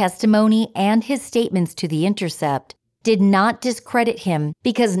confession, testimony, and his statements to The Intercept did not discredit him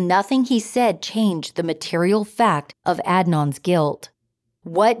because nothing he said changed the material fact of Adnan's guilt.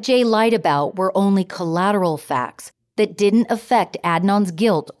 What Jay lied about were only collateral facts that didn't affect Adnan's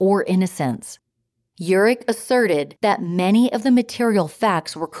guilt or innocence. Urich asserted that many of the material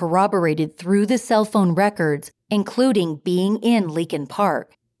facts were corroborated through the cell phone records, including being in Leakin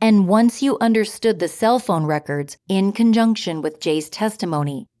Park. And once you understood the cell phone records in conjunction with Jay's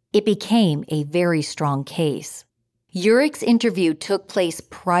testimony, it became a very strong case. Urich's interview took place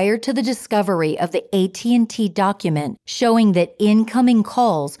prior to the discovery of the AT&T document showing that incoming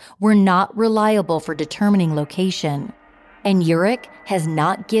calls were not reliable for determining location. And Urich has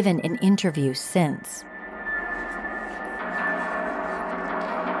not given an interview since.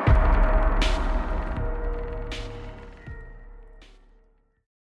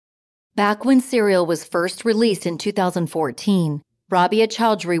 Back when Serial was first released in 2014, Rabia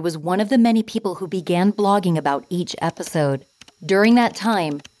Chaudhry was one of the many people who began blogging about each episode. During that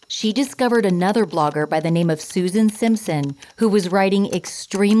time, she discovered another blogger by the name of Susan Simpson, who was writing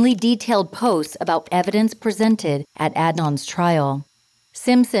extremely detailed posts about evidence presented at Adnan's trial.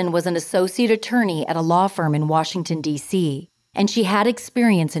 Simpson was an associate attorney at a law firm in Washington, D.C., and she had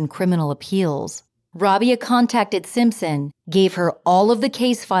experience in criminal appeals. Rabia contacted Simpson, gave her all of the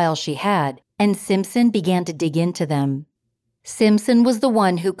case files she had, and Simpson began to dig into them. Simpson was the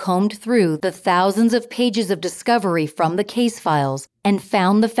one who combed through the thousands of pages of discovery from the case files and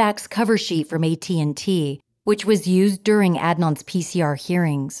found the fax cover sheet from AT&T, which was used during Adnan's PCR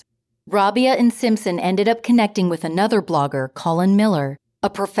hearings. Rabia and Simpson ended up connecting with another blogger, Colin Miller, a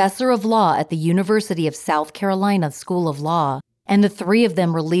professor of law at the University of South Carolina School of Law, and the three of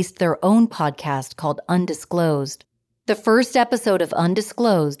them released their own podcast called Undisclosed. The first episode of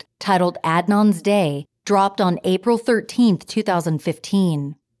Undisclosed, titled Adnan's Day, dropped on April 13,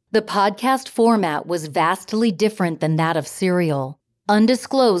 2015. The podcast format was vastly different than that of Serial.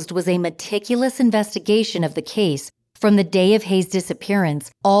 Undisclosed was a meticulous investigation of the case from the day of Hae's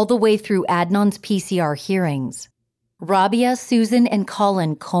disappearance all the way through Adnan's PCR hearings. Rabia, Susan, and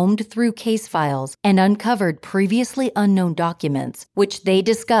Colin combed through case files and uncovered previously unknown documents, which they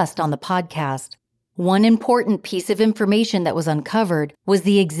discussed on the podcast. One important piece of information that was uncovered was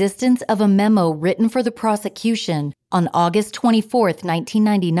the existence of a memo written for the prosecution on August 24,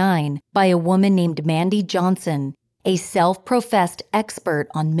 1999, by a woman named Mandy Johnson, a self-professed expert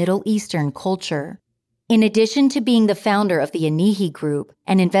on Middle Eastern culture. In addition to being the founder of the Anihi Group,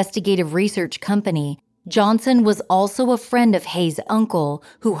 an investigative research company, Johnson was also a friend of Hae's uncle,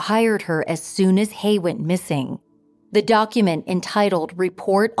 who hired her as soon as Hae went missing. The document, entitled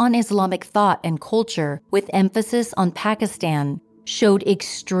Report on Islamic Thought and Culture with emphasis on Pakistan, showed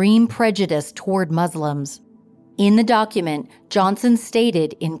extreme prejudice toward Muslims. In the document, Johnson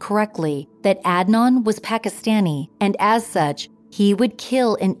stated incorrectly that Adnan was Pakistani, and as such, he would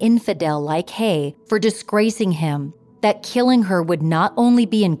kill an infidel like Hae for disgracing him, that killing her would not only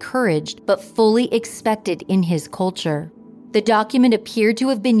be encouraged but fully expected in his culture. The document appeared to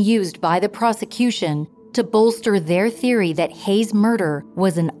have been used by the prosecution to bolster their theory that Hae's murder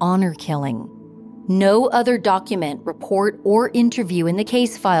was an honor killing. No other document, report, or interview in the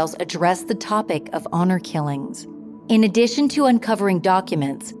case files addressed the topic of honor killings. In addition to uncovering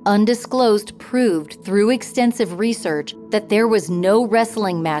documents, Undisclosed proved through extensive research that there was no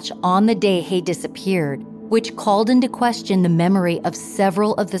wrestling match on the day Hae disappeared, which called into question the memory of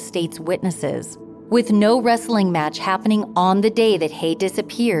several of the state's witnesses. With no wrestling match happening on the day that Hae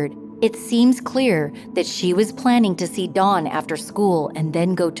disappeared, it seems clear that she was planning to see Dawn after school and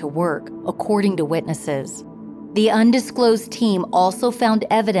then go to work, according to witnesses. The Undisclosed team also found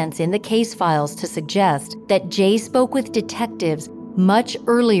evidence in the case files to suggest that Jay spoke with detectives much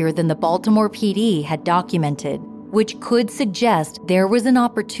earlier than the Baltimore PD had documented, which could suggest there was an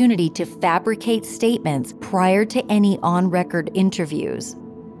opportunity to fabricate statements prior to any on-record interviews.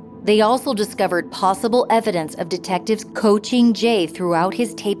 They also discovered possible evidence of detectives coaching Jay throughout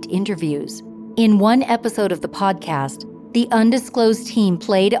his taped interviews. In one episode of the podcast, the Undisclosed team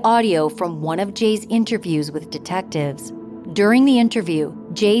played audio from one of Jay's interviews with detectives. During the interview,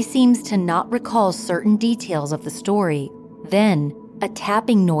 Jay seems to not recall certain details of the story. Then, a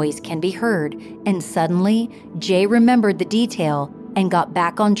tapping noise can be heard, and suddenly, Jay remembered the detail and got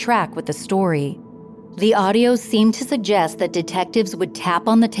back on track with the story. The audio seemed to suggest that detectives would tap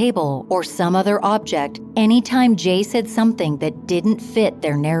on the table or some other object anytime Jay said something that didn't fit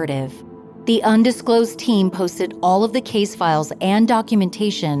their narrative. The undisclosed team posted all of the case files and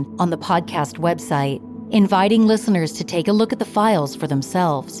documentation on the podcast website, inviting listeners to take a look at the files for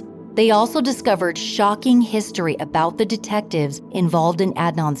themselves. They also discovered shocking history about the detectives involved in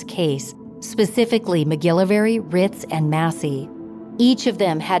Adnan's case, specifically McGillivray, Ritz, and Massey. Each of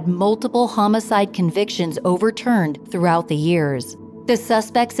them had multiple homicide convictions overturned throughout the years. The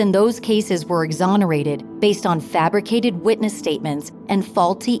suspects in those cases were exonerated based on fabricated witness statements and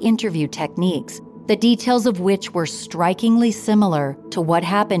faulty interview techniques, the details of which were strikingly similar to what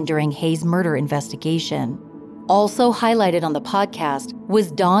happened during Hae's murder investigation. Also highlighted on the podcast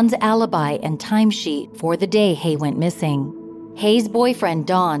was Dawn's alibi and timesheet for the day Hae went missing. Hae's boyfriend,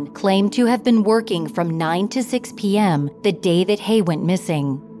 Dawn, claimed to have been working from 9 to 6 p.m. the day that Hae went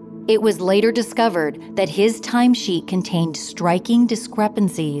missing. It was later discovered that his timesheet contained striking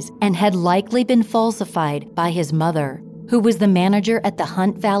discrepancies and had likely been falsified by his mother, who was the manager at the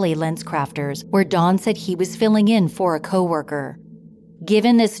Hunt Valley LensCrafters, where Dawn said he was filling in for a coworker.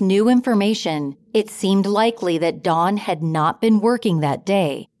 Given this new information, it seemed likely that Dawn had not been working that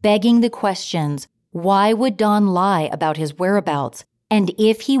day, begging the questions, why would Dawn lie about his whereabouts? And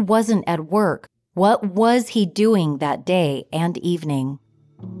if he wasn't at work, what was he doing that day and evening?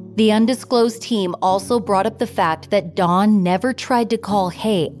 The undisclosed team also brought up the fact that Dawn never tried to call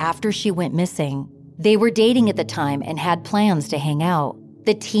Hae after she went missing. They were dating at the time and had plans to hang out.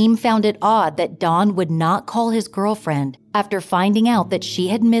 The team found it odd that Dawn would not call his girlfriend after finding out that she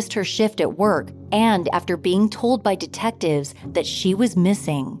had missed her shift at work and after being told by detectives that she was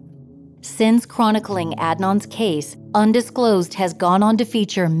missing. Since chronicling Adnan's case, Undisclosed has gone on to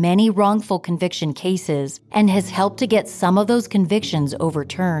feature many wrongful conviction cases and has helped to get some of those convictions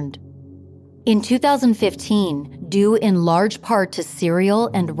overturned. In 2015, due in large part to Serial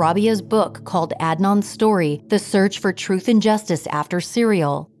and Rabia's book called Adnan's Story: The Search for Truth and Justice After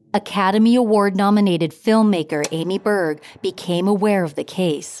Serial, Academy Award-nominated filmmaker Amy Berg became aware of the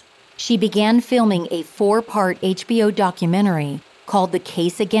case. She began filming a 4-part HBO documentary called The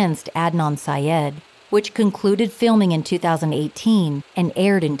Case Against Adnan Syed, which concluded filming in 2018 and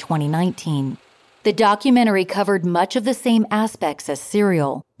aired in 2019. The documentary covered much of the same aspects as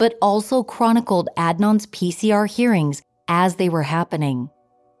Serial, but also chronicled Adnan's PCR hearings as they were happening.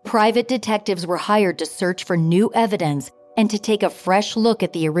 Private detectives were hired to search for new evidence and to take a fresh look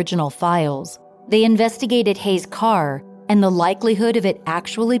at the original files. They investigated Hae's car and the likelihood of it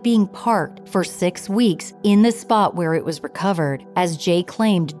actually being parked for 6 weeks in the spot where it was recovered, as Jay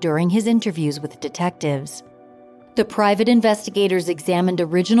claimed during his interviews with detectives. The private investigators examined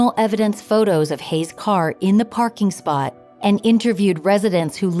original evidence photos of Hae's car in the parking spot and interviewed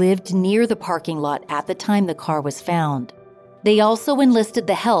residents who lived near the parking lot at the time the car was found. They also enlisted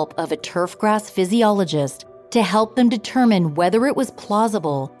the help of a turfgrass physiologist to help them determine whether it was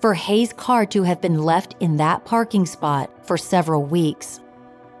plausible for Hae's car to have been left in that parking spot for several weeks.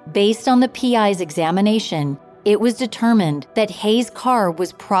 Based on the PI's examination, it was determined that Hae's car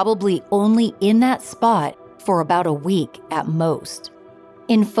was probably only in that spot for about a week at most.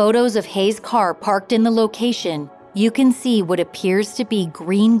 In photos of Hae's car parked in the location, you can see what appears to be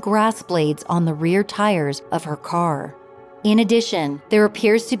green grass blades on the rear tires of her car. In addition, there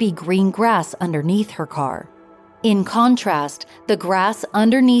appears to be green grass underneath her car. In contrast, the grass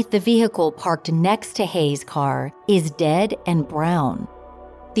underneath the vehicle parked next to Hae's car is dead and brown.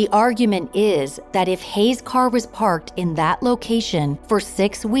 The argument is that if Hae's car was parked in that location for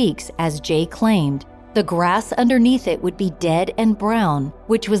 6 weeks, as Jay claimed, the grass underneath it would be dead and brown,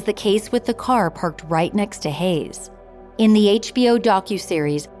 which was the case with the car parked right next to Hae's. In the HBO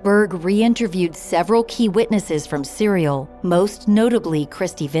docuseries, Berg re-interviewed several key witnesses from Serial, most notably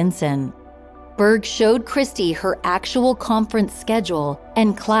Christy Vinson. Berg showed Christy her actual conference schedule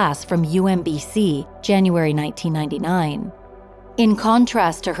and class from UMBC, January 1999. In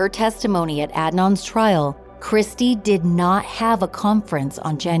contrast to her testimony at Adnan's trial, Christy did not have a conference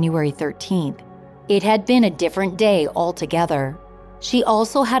on January 13th. It had been a different day altogether. She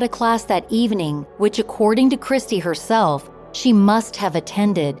also had a class that evening, which according to Christy herself, she must have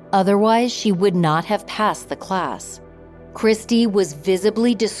attended, otherwise she would not have passed the class. Christy was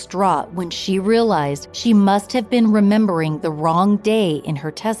visibly distraught when she realized she must have been remembering the wrong day in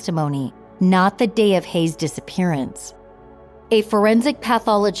her testimony, not the day of Hae's disappearance. A forensic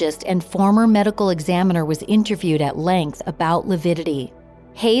pathologist and former medical examiner was interviewed at length about lividity.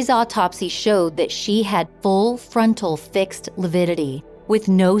 Hae's autopsy showed that she had full frontal fixed lividity, with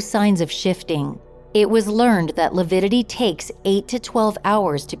no signs of shifting. It was learned that lividity takes 8 to 12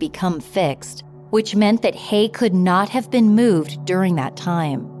 hours to become fixed. which meant that Hae could not have been moved during that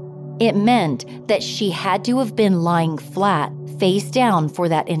time. It meant that she had to have been lying flat, face down for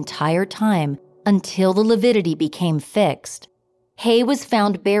that entire time until the lividity became fixed. Hae was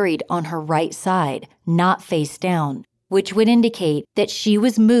found buried on her right side, not face down, which would indicate that she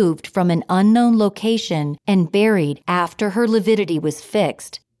was moved from an unknown location and buried after her lividity was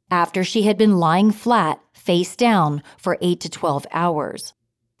fixed, after she had been lying flat, face down, for 8 to 12 hours.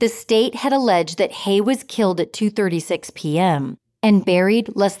 The state had alleged that Hae was killed at 2:36 p.m. and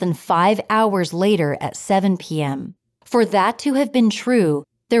buried less than 5 hours later at 7 p.m. For that to have been true,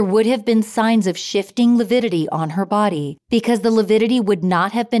 there would have been signs of shifting lividity on her body because the lividity would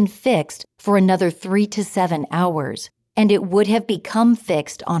not have been fixed for another 3 to 7 hours, and it would have become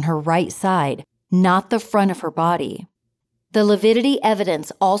fixed on her right side, not the front of her body. The lividity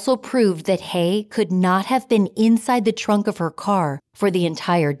evidence also proved that Hae could not have been inside the trunk of her car for the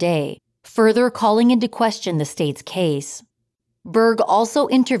entire day, further calling into question the state's case. Berg also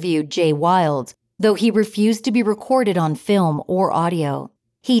interviewed Jay Wilds, though he refused to be recorded on film or audio.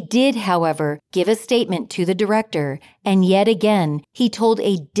 He did, however, give a statement to the director, and yet again, he told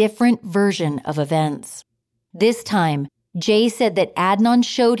a different version of events. This time, Jay said that Adnan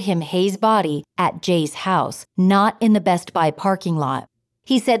showed him Hae's body at Jay's house, not in the Best Buy parking lot.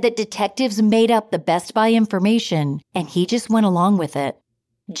 He said that detectives made up the Best Buy information, and he just went along with it.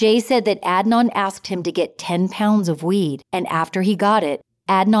 Jay said that Adnan asked him to get 10 pounds of weed, and after he got it,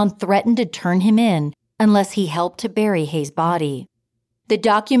 Adnan threatened to turn him in unless he helped to bury Hae's body. The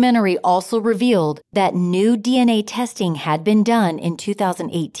documentary also revealed that new DNA testing had been done in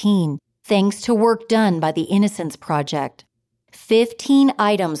 2018, thanks to work done by the Innocence Project. 15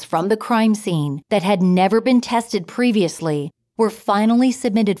 items from the crime scene that had never been tested previously were finally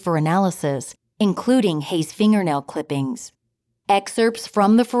submitted for analysis, including Hae's fingernail clippings. Excerpts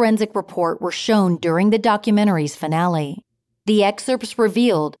from the forensic report were shown during the documentary's finale. The excerpts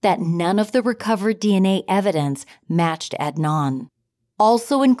revealed that none of the recovered DNA evidence matched Adnan.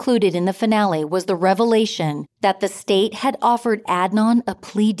 Also included in the finale was the revelation that the state had offered Adnan a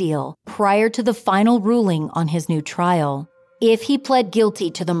plea deal prior to the final ruling on his new trial. If he pled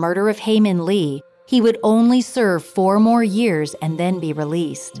guilty to the murder of Hae Min Lee, he would only serve 4 more years and then be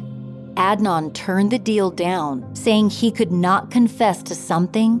released. Adnan turned the deal down, saying he could not confess to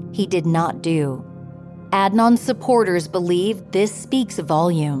something he did not do. Adnan's supporters believe this speaks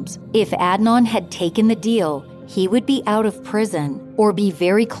volumes. If Adnan had taken the deal, he would be out of prison or be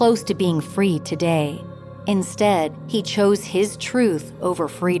very close to being free today. Instead, he chose his truth over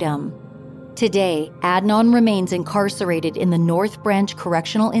freedom. Today, Adnan remains incarcerated in the North Branch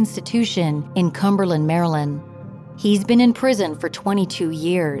Correctional Institution in Cumberland, Maryland. He's been in prison for 22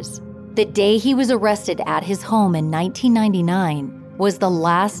 years. The day he was arrested at his home in 1999 was the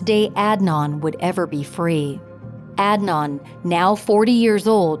last day Adnan would ever be free. Adnan, now 40 years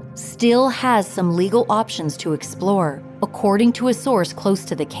old, still has some legal options to explore, according to a source close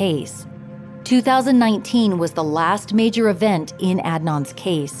to the case. 2019 was the last major event in Adnan's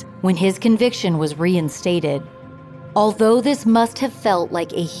case, when his conviction was reinstated. Although this must have felt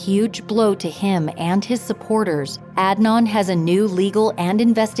like a huge blow to him and his supporters, Adnan has a new legal and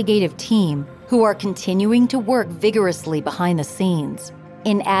investigative team who are continuing to work vigorously behind the scenes.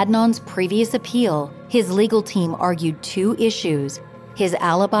 In Adnan's previous appeal, his legal team argued 2 issues: his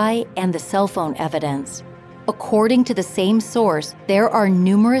alibi and the cell phone evidence. According to the same source, there are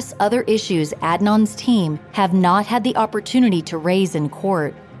numerous other issues Adnan's team have not had the opportunity to raise in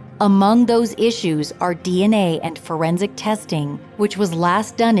court. Among those issues are DNA and forensic testing, which was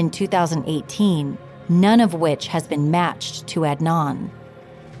last done in 2018, none of which has been matched to Adnan.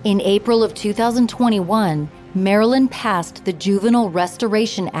 In April of 2021, Maryland passed the Juvenile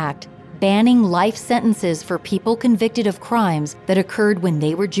Restoration Act, banning life sentences for people convicted of crimes that occurred when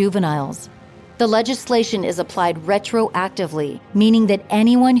they were juveniles. The legislation is applied retroactively, meaning that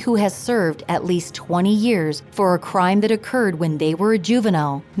anyone who has served at least 20 years for a crime that occurred when they were a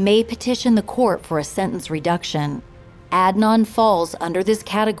juvenile may petition the court for a sentence reduction. Adnan falls under this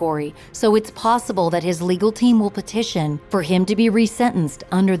category, so it's possible that his legal team will petition for him to be resentenced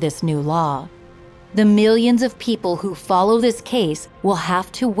under this new law. The millions of people who follow this case will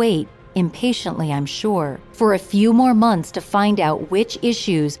have to wait, impatiently I'm sure, for a few more months to find out which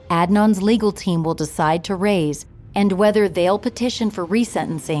issues Adnan's legal team will decide to raise and whether they'll petition for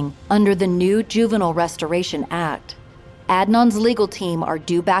resentencing under the new Juvenile Restoration Act. Adnan's legal team are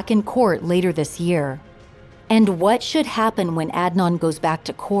due back in court later this year. And what should happen when Adnan goes back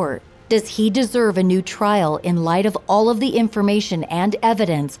to court? Does he deserve a new trial in light of all of the information and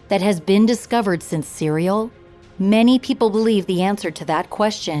evidence that has been discovered since Serial? Many people believe the answer to that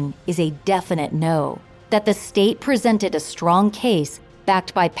question is a definite no, that the state presented a strong case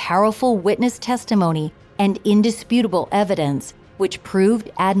backed by powerful witness testimony and indisputable evidence which proved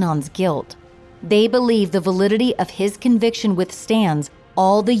Adnan's guilt. They believe the validity of his conviction withstands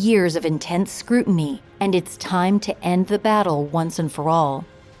all the years of intense scrutiny, and it's time to end the battle once and for all.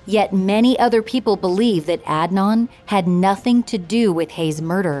 Yet many other people believe that Adnan had nothing to do with Hae's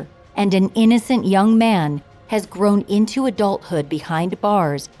murder, and an innocent young man has grown into adulthood behind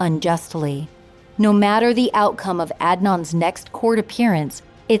bars unjustly. No matter the outcome of Adnan's next court appearance,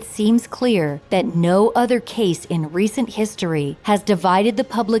 it seems clear that no other case in recent history has divided the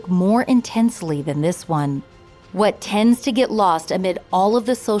public more intensely than this one. What tends to get lost amid all of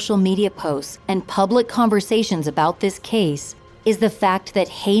the social media posts and public conversations about this case is the fact that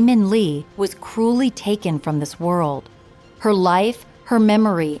Hae Min Lee was cruelly taken from this world. Her life, her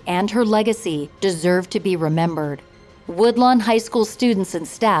memory, and her legacy deserve to be remembered. Woodlawn High School students and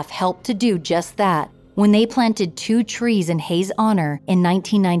staff helped to do just that when they planted 2 trees in Hae's honor in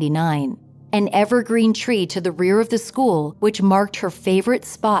 1999. An evergreen tree to the rear of the school, which marked her favorite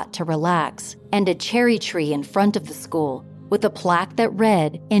spot to relax, and a cherry tree in front of the school with a plaque that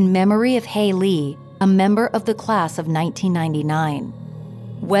read, "In memory of Hae Lee, a member of the class of 1999.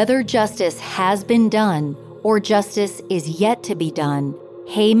 Whether justice has been done or justice is yet to be done,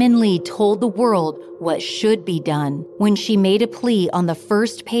 Hae Min Lee told the world what should be done when she made a plea on the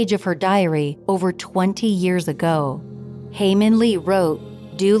first page of her diary over 20 years ago. Hae Min Lee wrote,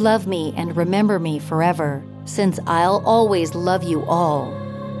 "Do love me and remember me forever, since I'll always love you all."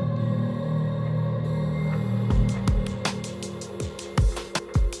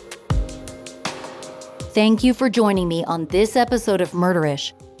 Thank you for joining me on this episode of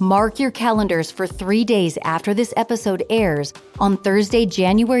Murderish. Mark your calendars for 3 days after this episode airs on Thursday,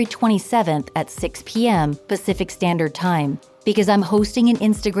 January 27th at 6 p.m. Pacific Standard Time, because I'm hosting an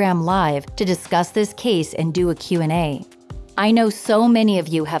Instagram Live to discuss this case and do a Q&A. I know so many of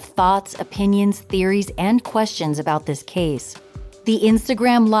you have thoughts, opinions, theories, and questions about this case. The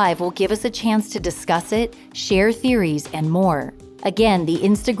Instagram Live will give us a chance to discuss it, share theories, and more. Again, the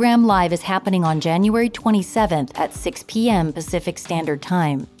Instagram Live is happening on January 27th at 6 p.m. Pacific Standard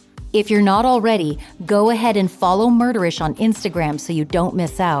Time. If you're not already, go ahead and follow Murderish on Instagram so you don't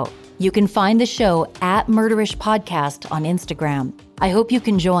miss out. You can find the show at Murderish Podcast on Instagram. I hope you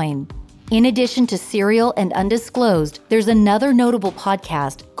can join. In addition to Serial and Undisclosed, there's another notable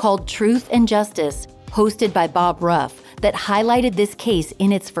podcast called Truth and Justice, hosted by Bob Ruff, that highlighted this case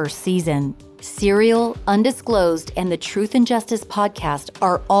in its first season. Serial, Undisclosed, and the Truth and Justice podcast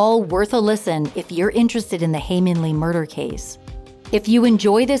are all worth a listen if you're interested in the Hae Min Lee murder case. If you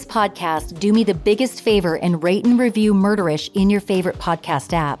enjoy this podcast, do me the biggest favor and rate and review Murderish in your favorite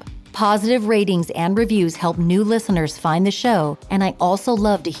podcast app. Positive ratings and reviews help new listeners find the show, and I also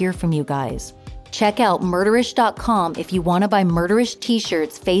love to hear from you guys. Check out Murderish.com if you want to buy Murderish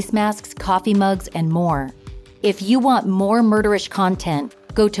t-shirts, face masks, coffee mugs, and more. If you want more Murderish content,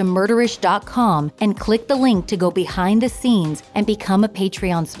 go to Murderish.com and click the link to go behind the scenes and become a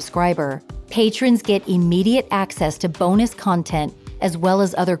Patreon subscriber. Patrons get immediate access to bonus content as well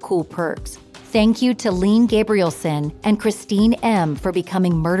as other cool perks. Thank you to Lean Gabrielson and Christine M. for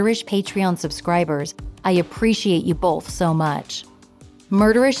becoming Murderish Patreon subscribers. I appreciate you both so much.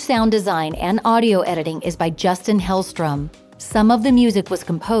 Murderish sound design and audio editing is by Justin Hellstrom. Some of the music was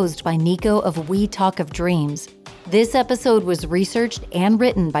composed by Nico of We Talk of Dreams. This episode was researched and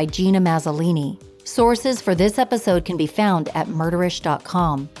written by Gina Mazzolini. Sources for this episode can be found at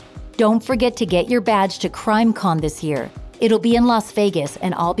Murderish.com. Don't forget to get your badge to CrimeCon this year. It'll be in Las Vegas,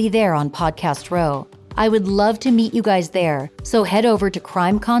 and I'll be there on Podcast Row. I would love to meet you guys there, so head over to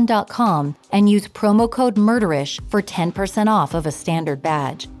crimecon.com and use promo code Murderish for 10% off of a standard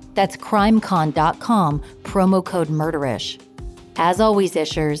badge. That's crimecon.com, promo code Murderish. As always,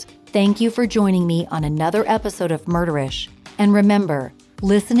 Ishers, thank you for joining me on another episode of Murderish. And remember,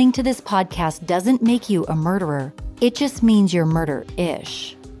 listening to this podcast doesn't make you a murderer. It just means you're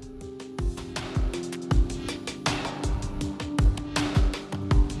murder-ish.